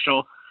TV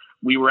special.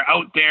 We were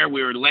out there,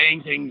 we were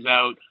laying things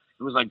out.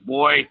 It was like,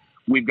 boy,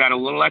 we've got a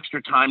little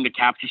extra time to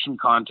capture some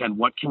content.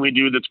 What can we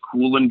do that's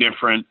cool and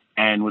different?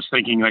 And was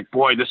thinking like,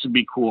 boy, this would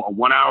be cool. A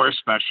 1 hour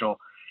special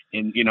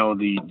in, you know,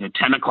 the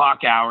 10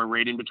 o'clock hour,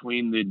 right in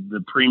between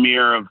the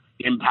premiere of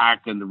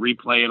Impact and the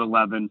replay at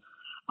 11.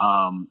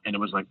 And it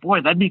was like,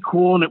 boy, that'd be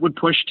cool. And it would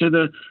push to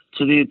the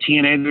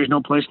TNA. There's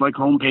no place like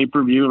home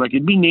pay-per-view. Like,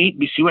 it'd be neat.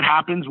 We see what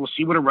happens. We'll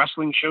see what a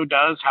wrestling show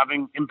does,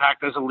 having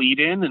Impact as a lead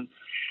in. And,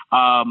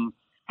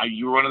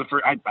 you were one of the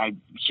first, as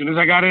soon as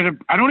I got it,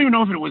 I don't even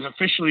know if it was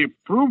officially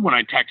approved when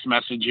I text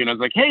messaged you, and I was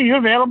like, hey, you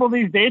available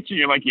these dates? And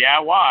you're like, yeah,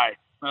 why?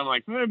 And I'm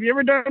like, have you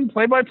ever done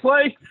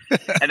play-by-play?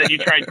 And then you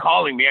tried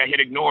calling me. I hit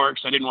ignore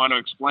because I didn't want to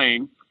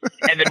explain.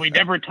 And then we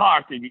never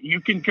talked. And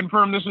you can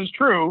confirm this is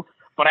true,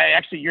 but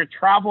your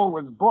travel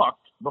was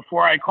booked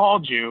before I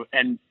called you,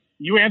 and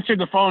you answered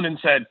the phone and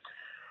said,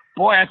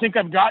 boy, I think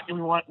I've got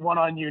one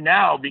on you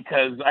now,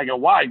 because I go,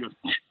 why? He goes,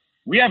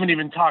 we haven't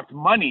even talked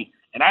money,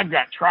 and I've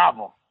got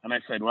travel. And I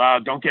said,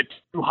 well, don't get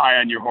too high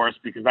on your horse,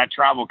 because that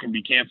travel can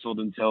be canceled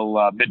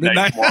until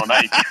midnight tomorrow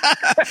night.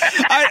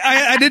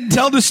 I didn't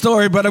tell the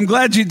story, but I'm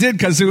glad you did,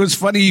 because it was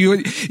funny. You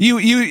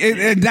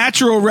in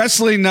natural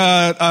wrestling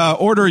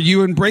order,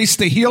 you embraced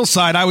the heel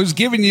side. I was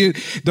giving you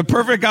the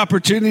perfect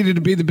opportunity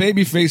to be the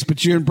baby face,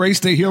 but you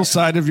embraced the heel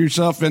side of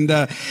yourself. And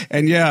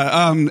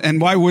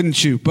why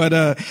wouldn't you? But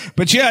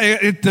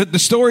yeah, the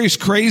story is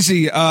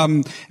crazy.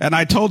 And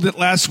I told it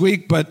last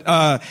week, but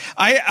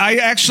I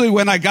actually,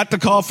 when I got the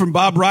call from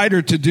Bob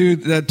Ryder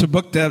to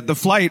book the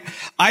flight,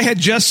 I had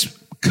just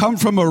come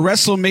from a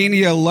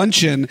WrestleMania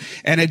luncheon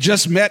and had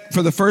just met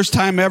for the first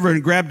time ever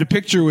and grabbed a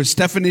picture with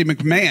Stephanie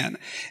McMahon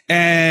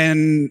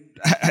and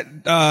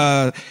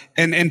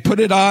put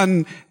it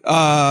on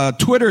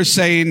Twitter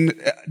saying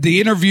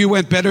the interview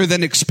went better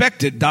than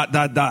expected, ...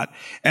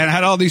 And I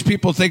had all these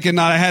people thinking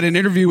I had an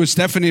interview with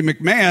Stephanie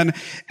McMahon.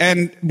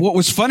 And what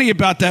was funny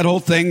about that whole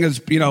thing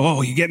is, you know,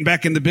 oh, you're getting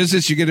back in the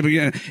business, you're going to be,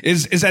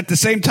 is at the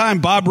same time,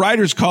 Bob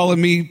Ryder's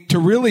calling me to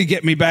really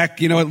get me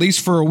back, you know, at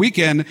least for a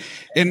weekend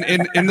in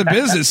the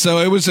business. So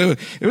it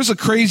was a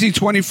crazy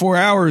 24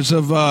 hours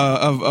of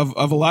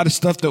a lot of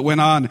stuff that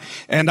went on.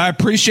 And I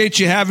appreciate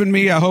you having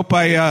me. I hope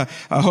I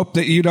I hope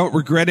that you don't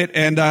regret it.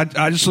 And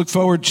I just look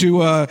forward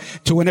to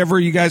whenever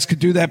you guys could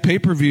do that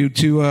pay-per-view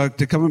to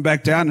coming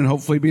back down and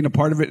hopefully being a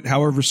part of it,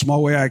 however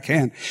small way I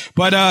can.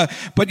 But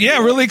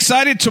yeah, really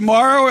excited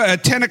tomorrow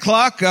at 10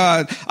 o'clock.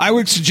 I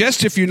would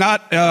suggest if you're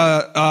not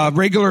a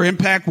regular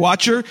Impact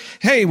watcher,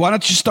 hey, why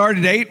don't you start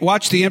at 8?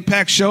 Watch the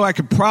Impact show. I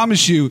can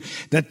promise you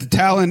that the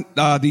talent,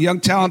 the young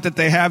talent that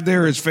they have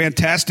there is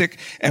fantastic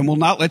and will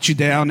not let you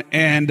down.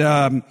 And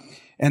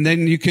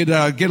then you could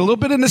get a little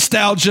bit of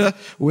nostalgia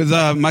with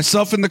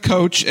myself and the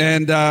coach,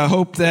 and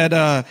hope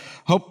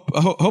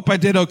I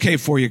did okay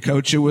for you,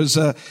 Coach. It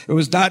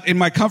was not in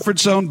my comfort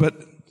zone, but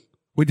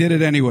we did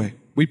it anyway.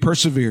 We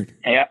persevered.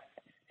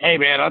 Hey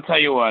man, I'll tell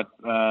you what.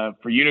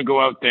 For you to go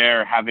out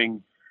there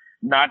having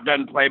not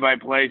done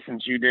play-by-play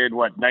since you did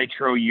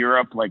Nitro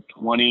Europe like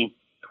 20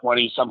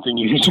 something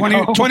years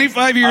ago.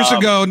 25 years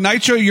ago,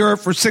 Nitro Europe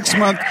for 6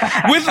 months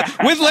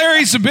with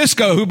Larry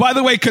Zbyszko, who, by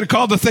the way, could have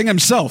called the thing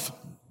himself.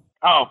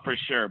 Oh, for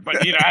sure.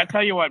 But, I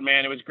tell you what,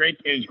 man, it was great.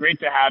 It was great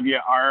to have you.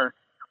 Our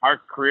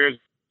careers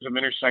have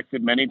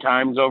intersected many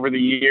times over the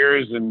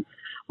years. And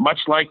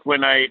much like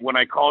when I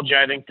called you,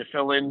 I think, to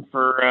fill in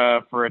for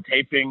a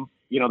taping,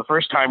 the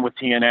first time with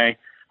TNA,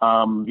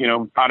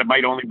 thought it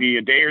might only be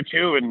a day or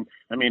two. And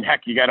I mean,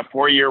 heck, you got a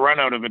 4-year run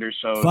out of it or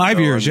so. 5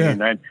 years,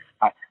 yeah.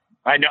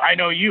 I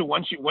know you.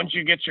 Once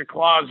you get your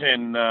claws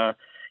in,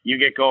 you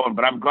get going.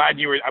 But I'm glad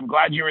you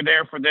were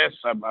there for this.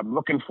 I'm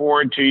looking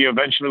forward to you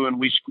eventually when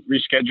we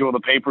reschedule the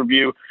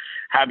pay-per-view,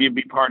 have you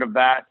be part of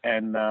that.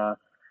 And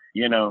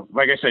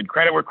like I said,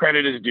 credit where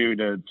credit is due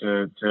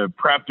to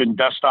prep and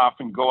dust off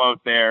and go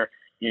out there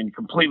in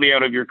completely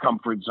out of your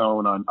comfort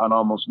zone on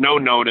almost no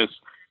notice,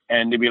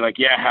 and to be like,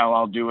 yeah, hell,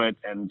 I'll do it,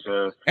 and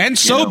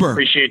sober.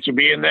 Appreciate you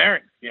being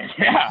there.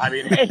 Yeah, I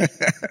mean, hey.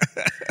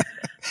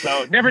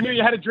 So never knew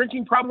you had a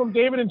drinking problem,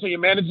 David, until you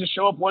managed to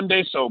show up one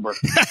day sober.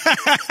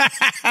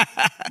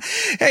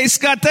 Hey,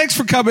 Scott, thanks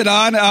for coming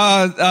on.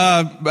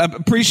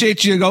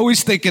 Appreciate you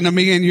always thinking of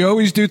me, and you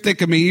always do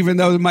think of me, even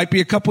though there might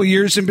be a couple of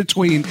years in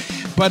between.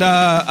 But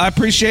I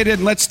appreciate it,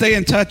 and let's stay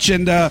in touch.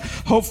 And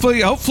hopefully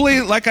it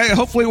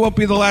won't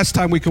be the last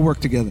time we can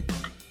work together.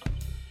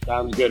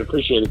 Sounds good.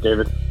 Appreciate it,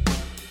 David.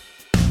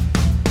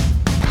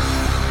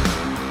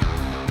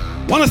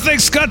 Want to thank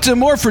Scott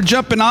D'Amore for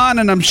jumping on,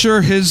 and I'm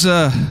sure he's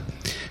has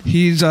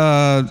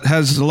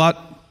a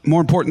lot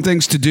more important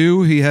things to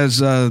do. He has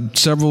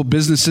several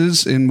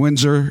businesses in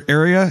Windsor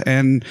area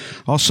and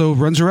also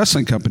runs a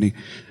wrestling company.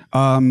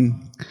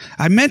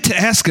 I meant to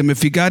ask him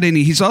if he got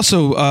any. He's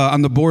also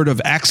on the board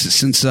of Axis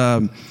since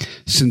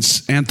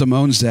Anthem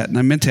owns that, and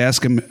I meant to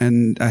ask him,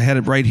 and I had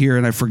it right here,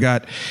 and I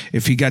forgot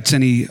if he gets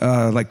any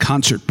like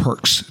concert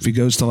perks. If he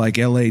goes to like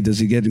LA, does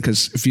he get?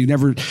 Because if you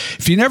never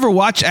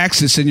watch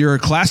Axis and you're a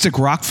classic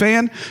rock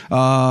fan,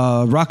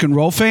 rock and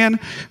roll fan,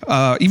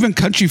 even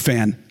country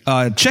fan,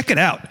 check it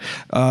out.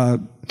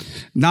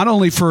 Not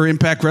only for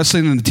Impact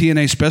Wrestling and the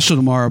TNA special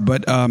tomorrow,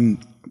 but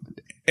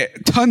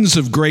tons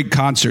of great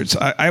concerts.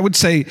 I would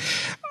say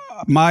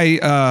my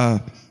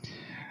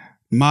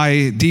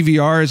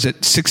DVR is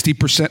at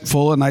 60%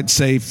 full, and I'd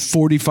say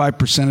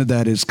 45% of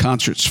that is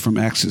concerts from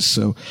Axis.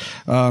 So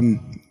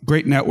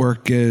great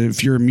network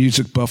if you're a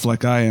music buff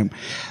like I am.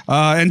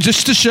 And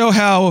just to show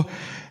how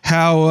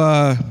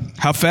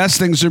fast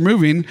things are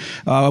moving,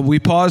 we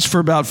paused for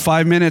about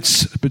 5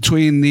 minutes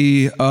between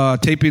the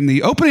taping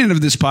the opening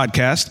of this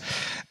podcast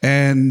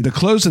and the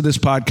close of this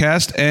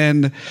podcast,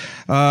 and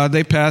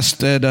they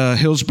passed at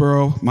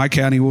Hillsborough. My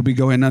county will be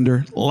going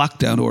under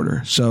lockdown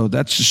order. So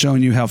that's just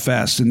showing you how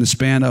fast in the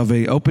span of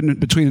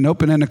between an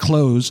open and a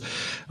close,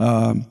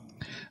 I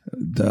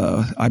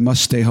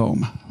must stay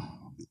home,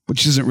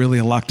 which isn't really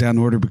a lockdown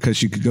order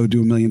because you could go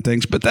do a million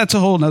things, but that's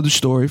a whole nother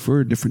story for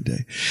a different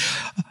day.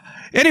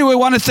 Anyway, I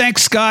want to thank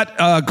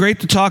Scott. Great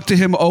to talk to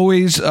him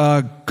always.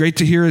 Great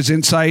to hear his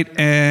insight,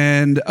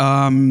 and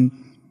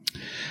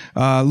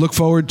look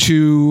forward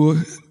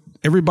to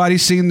everybody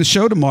seeing the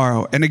show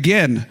tomorrow. And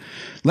again,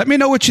 let me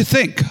know what you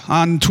think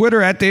on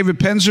Twitter at David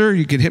Penzer.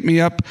 You can hit me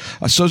up.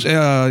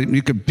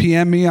 You can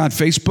PM me on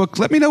Facebook.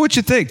 Let me know what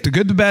you think. The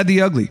good, the bad,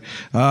 the ugly.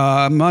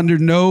 I'm under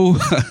no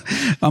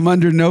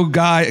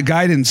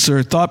guidance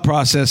or thought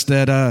process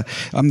that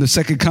I'm the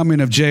second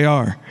coming of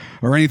JR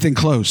or anything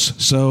close.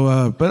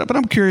 So, but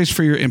I'm curious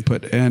for your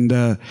input, and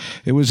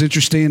it was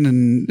interesting.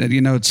 And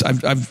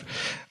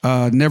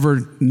I've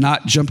never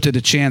not jumped at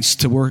a chance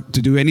to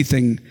do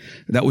anything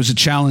that was a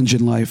challenge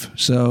in life.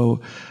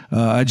 So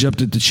I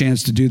jumped at the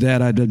chance to do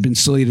that. I'd been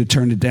silly to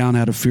turn it down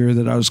out of fear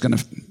that I was going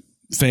to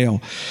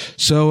fail.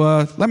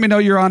 So let me know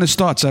your honest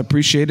thoughts. I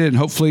appreciate it, and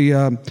hopefully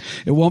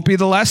it won't be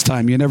the last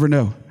time. You never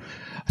know.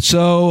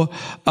 So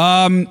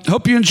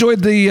hope you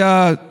enjoyed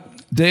the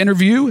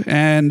interview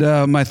and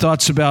my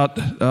thoughts about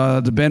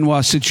the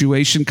Benoit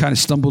situation. Kind of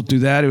stumbled through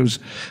that.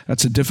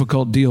 That's a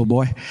difficult deal,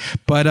 boy.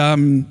 But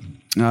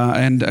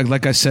and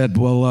like I said,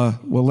 we'll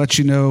let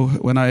you know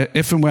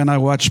if and when I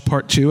watch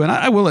part 2, and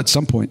I will at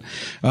some point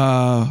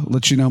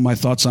let you know my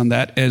thoughts on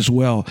that as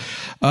well.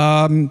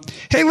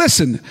 Hey,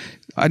 listen,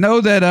 I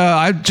know that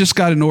I just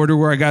got an order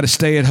where I got to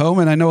stay at home,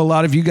 and I know a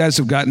lot of you guys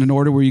have gotten an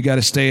order where you got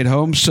to stay at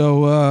home.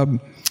 So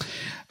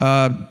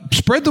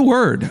spread the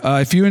word.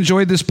 If you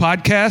enjoyed this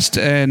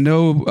podcast and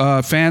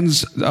know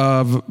fans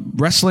of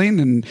wrestling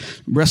and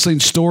wrestling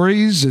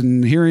stories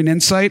and hearing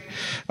insight,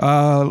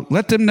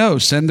 let them know.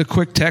 Send a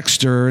quick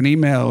text or an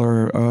email,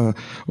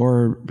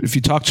 or if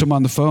you talk to them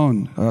on the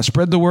phone,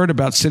 spread the word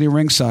about Sitting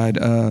Ringside.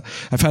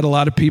 I've had a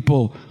lot of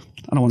people,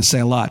 I don't want to say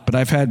a lot, but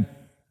I've had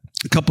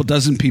a couple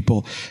dozen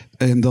people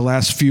in the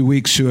last few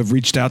weeks who have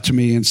reached out to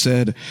me and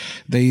said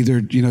they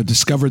either,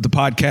 discovered the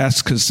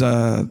podcast because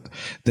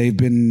they've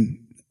been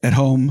at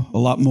home a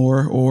lot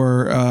more,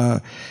 or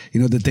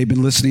that they've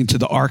been listening to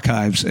the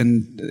archives.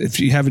 And if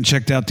you haven't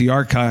checked out the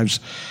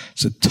archives,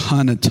 it's a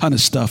ton of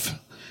stuff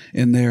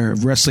in there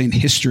of wrestling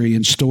history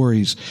and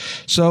stories.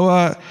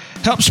 So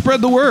help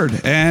spread the word,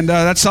 and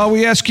that's all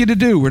we ask you to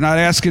do. We're not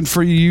asking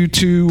for you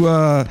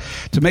to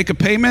make a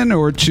payment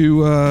or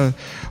to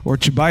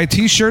buy a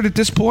T-shirt at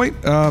this point.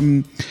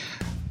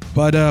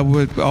 But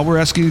all we're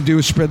asking you to do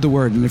is spread the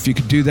word. And if you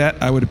could do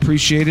that, I would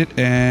appreciate it.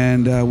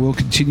 And we'll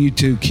continue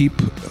to keep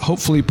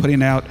hopefully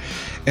putting out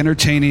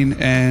entertaining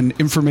and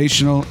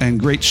informational and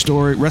great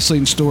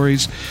wrestling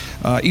stories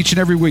each and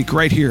every week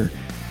right here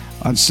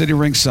on Sitting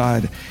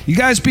Ringside. You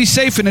guys be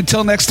safe. And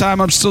until next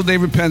time, I'm still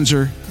David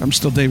Penzer.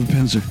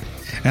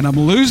 And I'm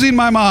losing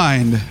my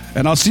mind.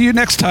 And I'll see you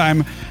next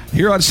time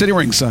here on Sitting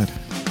Ringside.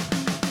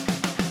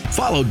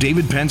 Follow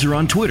David Penzer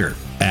on Twitter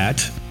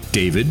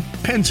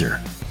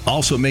 @DavidPenzer.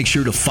 Also, make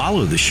sure to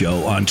follow the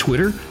show on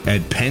Twitter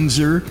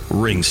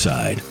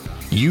 @PenzerRingside.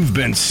 You've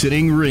been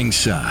Sitting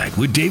Ringside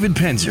with David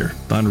Penzer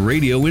on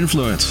Radio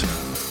Influence.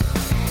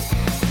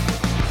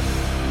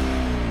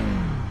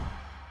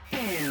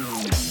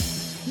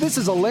 This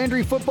is a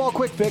Landry Football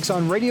Quick Fix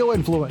on Radio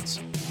Influence.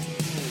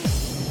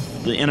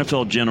 The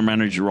NFL general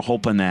manager were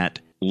hoping that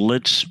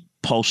let's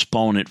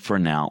postpone it for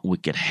now. We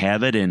could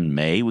have it in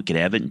May. We could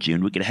have it in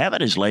June. We could have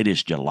it as late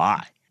as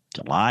July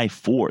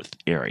 4th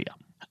area.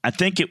 I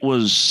think it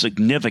was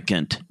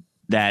significant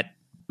that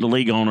the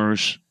league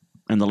owners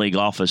and the league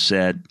office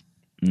said,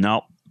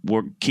 no,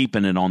 we're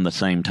keeping it on the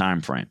same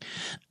time frame.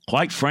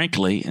 Quite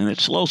frankly, and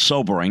it's a little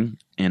sobering,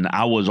 and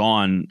I was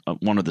on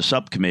one of the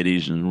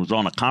subcommittees and was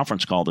on a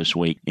conference call this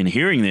week, and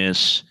hearing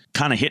this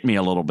kind of hit me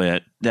a little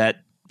bit,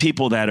 that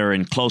people that are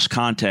in close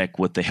contact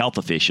with the health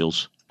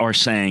officials are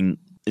saying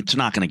it's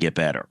not going to get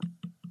better.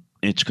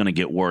 It's going to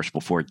get worse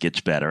before it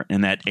gets better,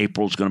 and that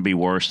April's going to be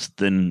worse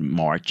than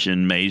March,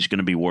 and May's going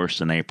to be worse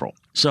than April.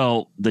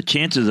 So the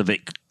chances of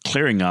it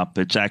clearing up,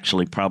 it's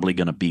actually probably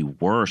going to be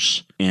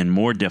worse and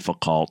more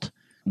difficult.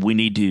 We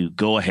need to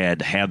go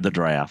ahead, have the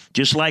draft.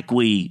 Just like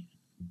we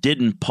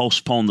didn't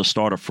postpone the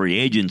start of free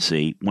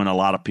agency when a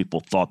lot of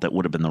people thought that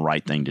would have been the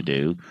right thing to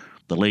do,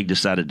 the league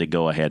decided to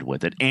go ahead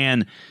with it.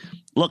 And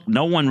look,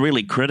 no one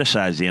really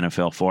criticized the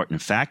NFL for it. In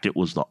fact, it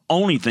was the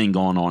only thing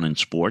going on in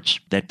sports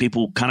that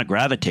people kind of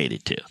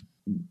gravitated to.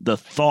 The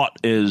thought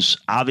is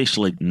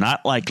obviously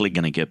not likely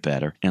going to get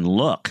better. And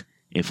look,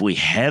 if we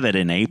have it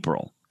in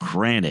April,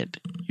 granted,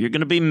 you're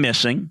going to be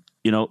missing,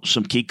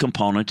 some key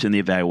components in the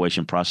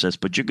evaluation process,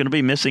 but you're going to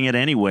be missing it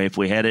anyway if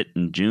we had it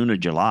in June or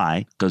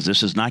July, because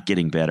this is not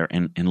getting better.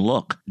 And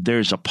look,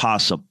 there's a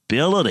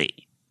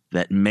possibility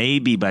that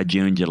maybe by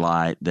June,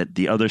 July, that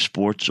the other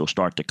sports will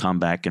start to come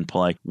back and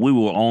play. We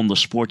will own the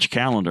sports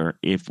calendar.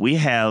 If we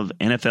have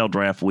NFL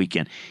draft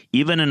weekend,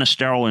 even in a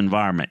sterile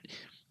environment,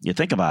 you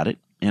think about it,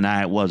 and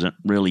I wasn't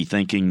really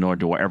thinking, nor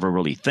do I ever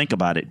really think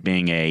about it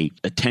being a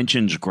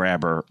attentions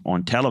grabber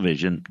on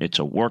television. It's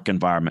a work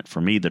environment for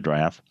me, the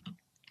draft.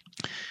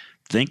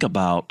 Think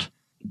about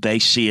they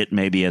see it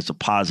maybe as a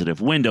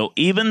positive window,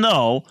 even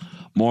though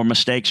more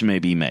mistakes may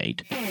be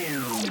made.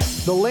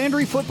 The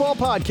Landry Football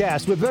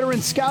Podcast with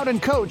veteran scout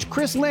and coach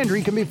Chris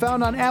Landry can be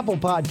found on Apple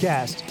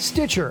Podcasts,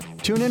 Stitcher,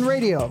 TuneIn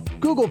Radio,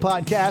 Google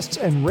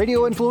Podcasts, and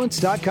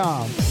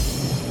RadioInfluence.com.